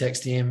 Moggy was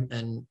texting him,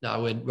 and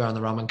we're on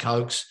the rum and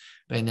cokes,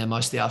 been there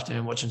most of the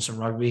afternoon watching some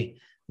rugby.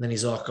 And then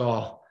he's like,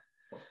 "Oh,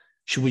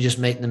 should we just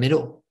meet in the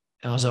middle?"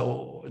 And I was like,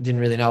 well, didn't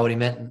really know what he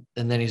meant.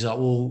 And then he's like,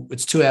 "Well,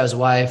 it's 2 hours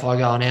away. If I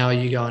go an hour,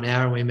 you go an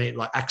hour, and we meet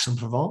like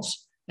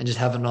Aix-en-Provence and just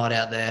have a night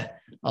out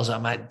there." I was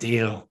like, "Mate,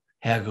 deal.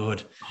 How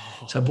good."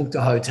 So I booked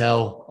a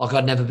hotel. Like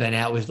I'd never been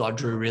out with like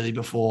Drew really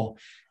before.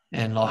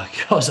 And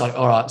like, I was like,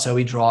 all right. So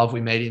we drive, we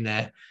meet in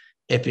there,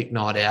 epic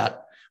night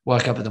out,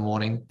 woke up in the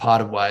morning,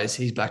 parted ways.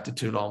 He's back to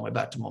Toulon. We're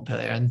back to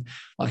Montpellier. And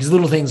like, there's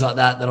little things like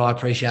that I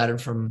appreciated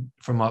from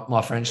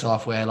my French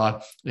life where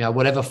like, you know,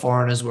 whatever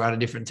foreigners were at a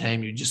different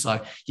team, you just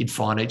like, you'd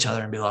find each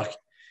other and be like,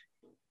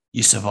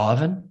 "You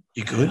surviving?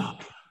 You good?"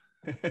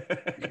 You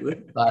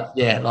good? But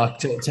yeah, like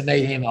to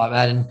meet him like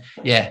that. And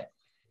yeah,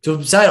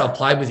 to say I've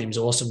played with him is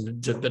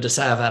awesome, but to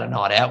say I've had a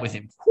night out with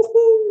him,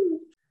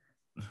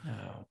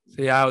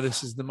 See how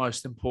this is the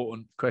most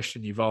important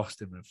question you've asked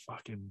him, and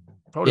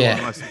probably one of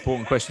the most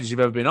important questions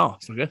you've ever been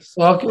asked, I guess.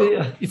 Well,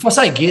 if I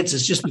say Gits,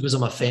 it's just because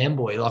I'm a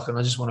fanboy, like, and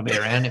I just want to be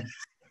around him.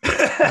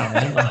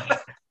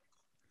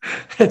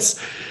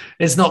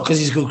 It's not because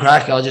he's a good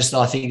cracker. I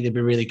think it'd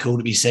be really cool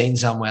to be seen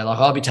somewhere. Like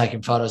I'll be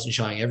taking photos and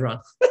showing everyone.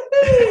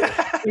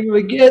 Here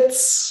we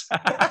Gits.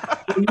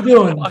 What are you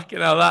doing? Fucking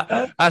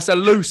hell, that's a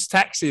loose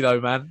taxi though,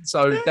 man.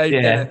 So Dave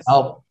Dennis.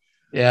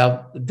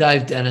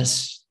 Dave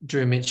Dennis,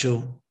 Drew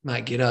Mitchell,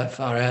 Mate Giddo,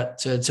 far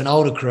out. So it's an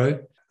older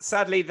crew.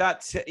 Sadly,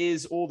 that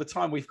is all the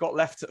time we've got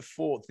left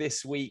for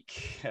this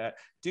week.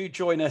 Do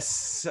join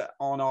us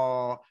on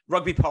our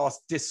RugbyPass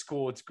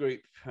Discord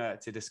group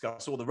to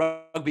discuss all the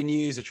rugby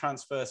news, the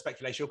transfer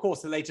speculation, of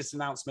course, the latest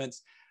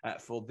announcements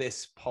for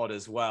this pod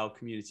as well.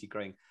 Community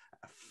growing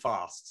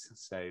fast.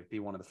 So be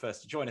one of the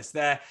first to join us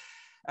there.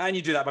 And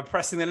you do that by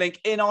pressing the link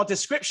in our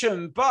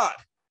description. But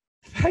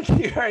thank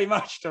you very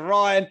much to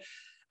Ryan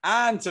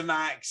and to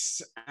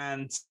Max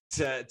and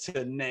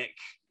to Nick.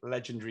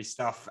 Legendary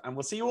stuff. And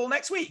we'll see you all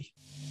next week.